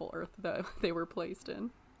beautiful earth that they were placed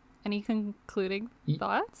in. Any concluding Ye-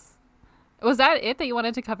 thoughts? Was that it that you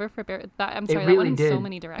wanted to cover for Bear? I'm sorry, that really went in so did.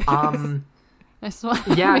 many directions. Um, I just want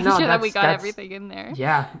to yeah, make no, sure that we got that's- everything in there.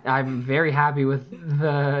 yeah, I'm very happy with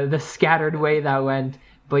the scattered way that went.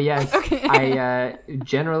 But yes, Okay. I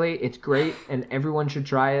generally it's great, and everyone should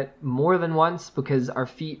try it more than once because our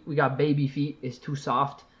feet, we got baby feet, is too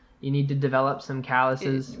soft. You need to develop some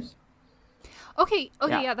calluses. Okay,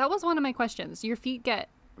 Yeah. yeah, that was one of my questions. Your feet get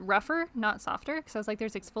rougher, not softer? Because I was like,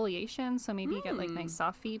 there's exfoliation, so maybe you get like nice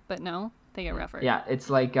soft feet, but no, they get rougher. Yeah, it's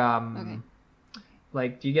like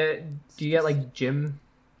like do you get like gym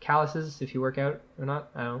calluses if you work out or not?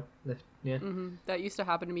 I don't know. Yeah. That used to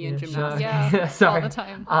happen to me in Yeah, gymnastics. Yeah, Sorry. all the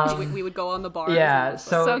time. We would go on the bars. and Yeah, it was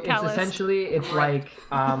so, So it's callous. essentially it's like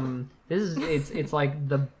it's like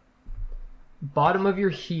the bottom of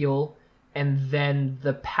your heel and then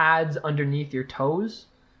the pads underneath your toes.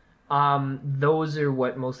 Those are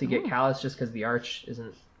what mostly get callous just because the arch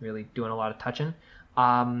isn't really doing a lot of touching.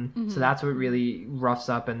 So that's what really roughs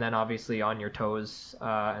up, and then obviously on your toes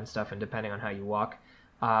and stuff, and depending on how you walk.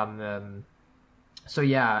 So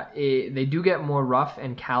yeah, they do get more rough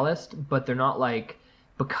and calloused, but they're not like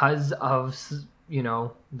because of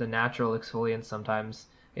the natural exfoliants sometimes,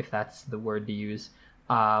 if that's the word to use.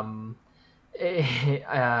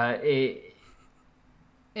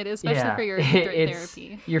 It is, especially Yeah, for your dirt it's-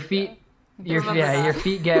 therapy. Your feet, Remember that. your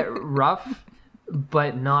feet get rough,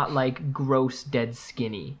 but not like gross dead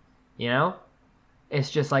skinny. You know, it's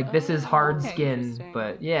just like this is hard okay. skin, Interesting.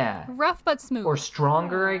 but yeah. Rough but smooth. Or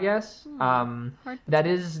stronger, I guess. Hard That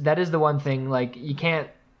is the one thing. Like you can't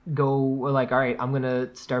go like, all right, I'm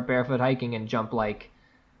gonna start barefoot hiking and jump like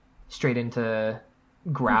straight into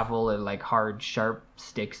gravel or like hard, sharp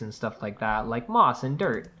sticks and stuff like that, like moss and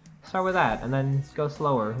dirt. Start with that, and then go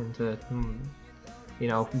slower into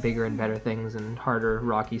bigger and better things and harder,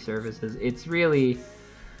 rocky surfaces. It's really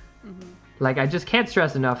like I just can't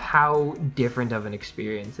stress enough how different of an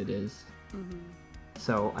experience it is.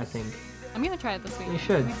 So I think I'm gonna try it this week. You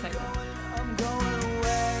should. I'm excited. I'm going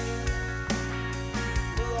away.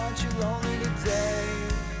 Well, aren't you lonely today?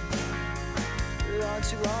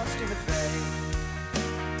 Aren't you lost in the fade?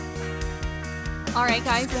 All right,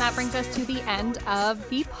 guys, and that brings us to the end of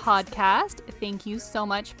the podcast. Thank you so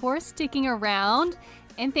much for sticking around,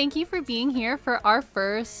 and thank you for being here for our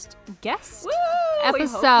first guest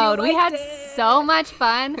episode. We had so much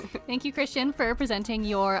fun. Thank you, Christian, for presenting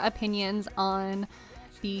your opinions on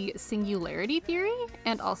the singularity theory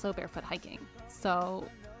and also barefoot hiking. So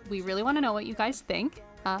we really want to know what you guys think.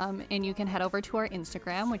 And you can head over to our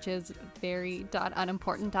Instagram, which is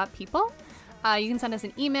very.unimportant.people. You can send us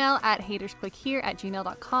an email at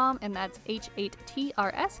hatersclickhere@gmail.com, and that's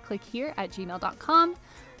HATRS clickhere@gmail.com.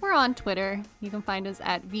 We're on Twitter. You can find us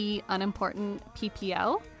at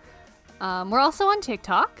VUnimportantPPL. We're also on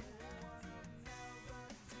TikTok.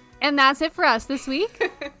 And that's it for us this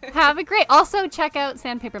week. Have a great... Also, check out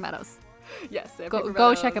Sandpaper Meadows. Yes.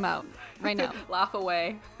 Go check them out right now. Laugh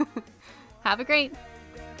away. Have a great...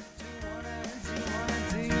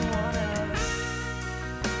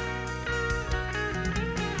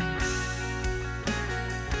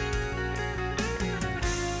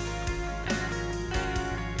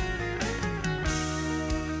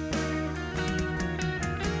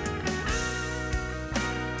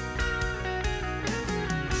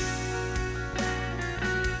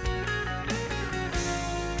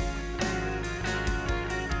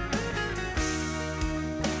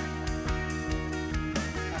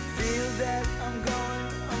 That I'm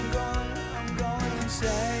going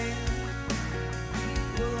insane.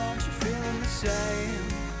 Well, aren't you feeling the same?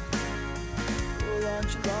 Well,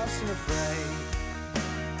 aren't you lost and afraid?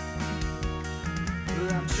 Well,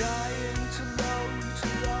 I'm trying to load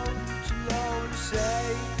to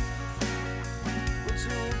save. Well, to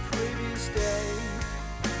a previous day,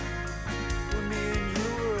 when me and you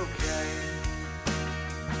were okay.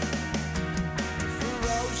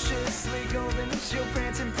 Ferociously go into your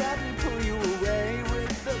pants and proudly pull you away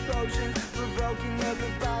with the potion, provoking the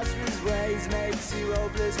preposterous ways, makes you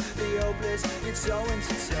hopeless, the hopeless. You're so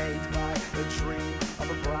entertained by a dream of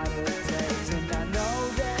a brighter days, and I know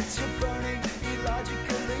that you're burning,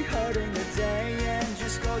 illogically hurting the day, and you're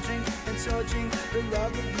scorching and torching the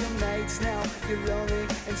love of your mates. Now you're lonely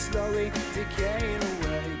and slowly decaying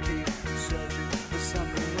away.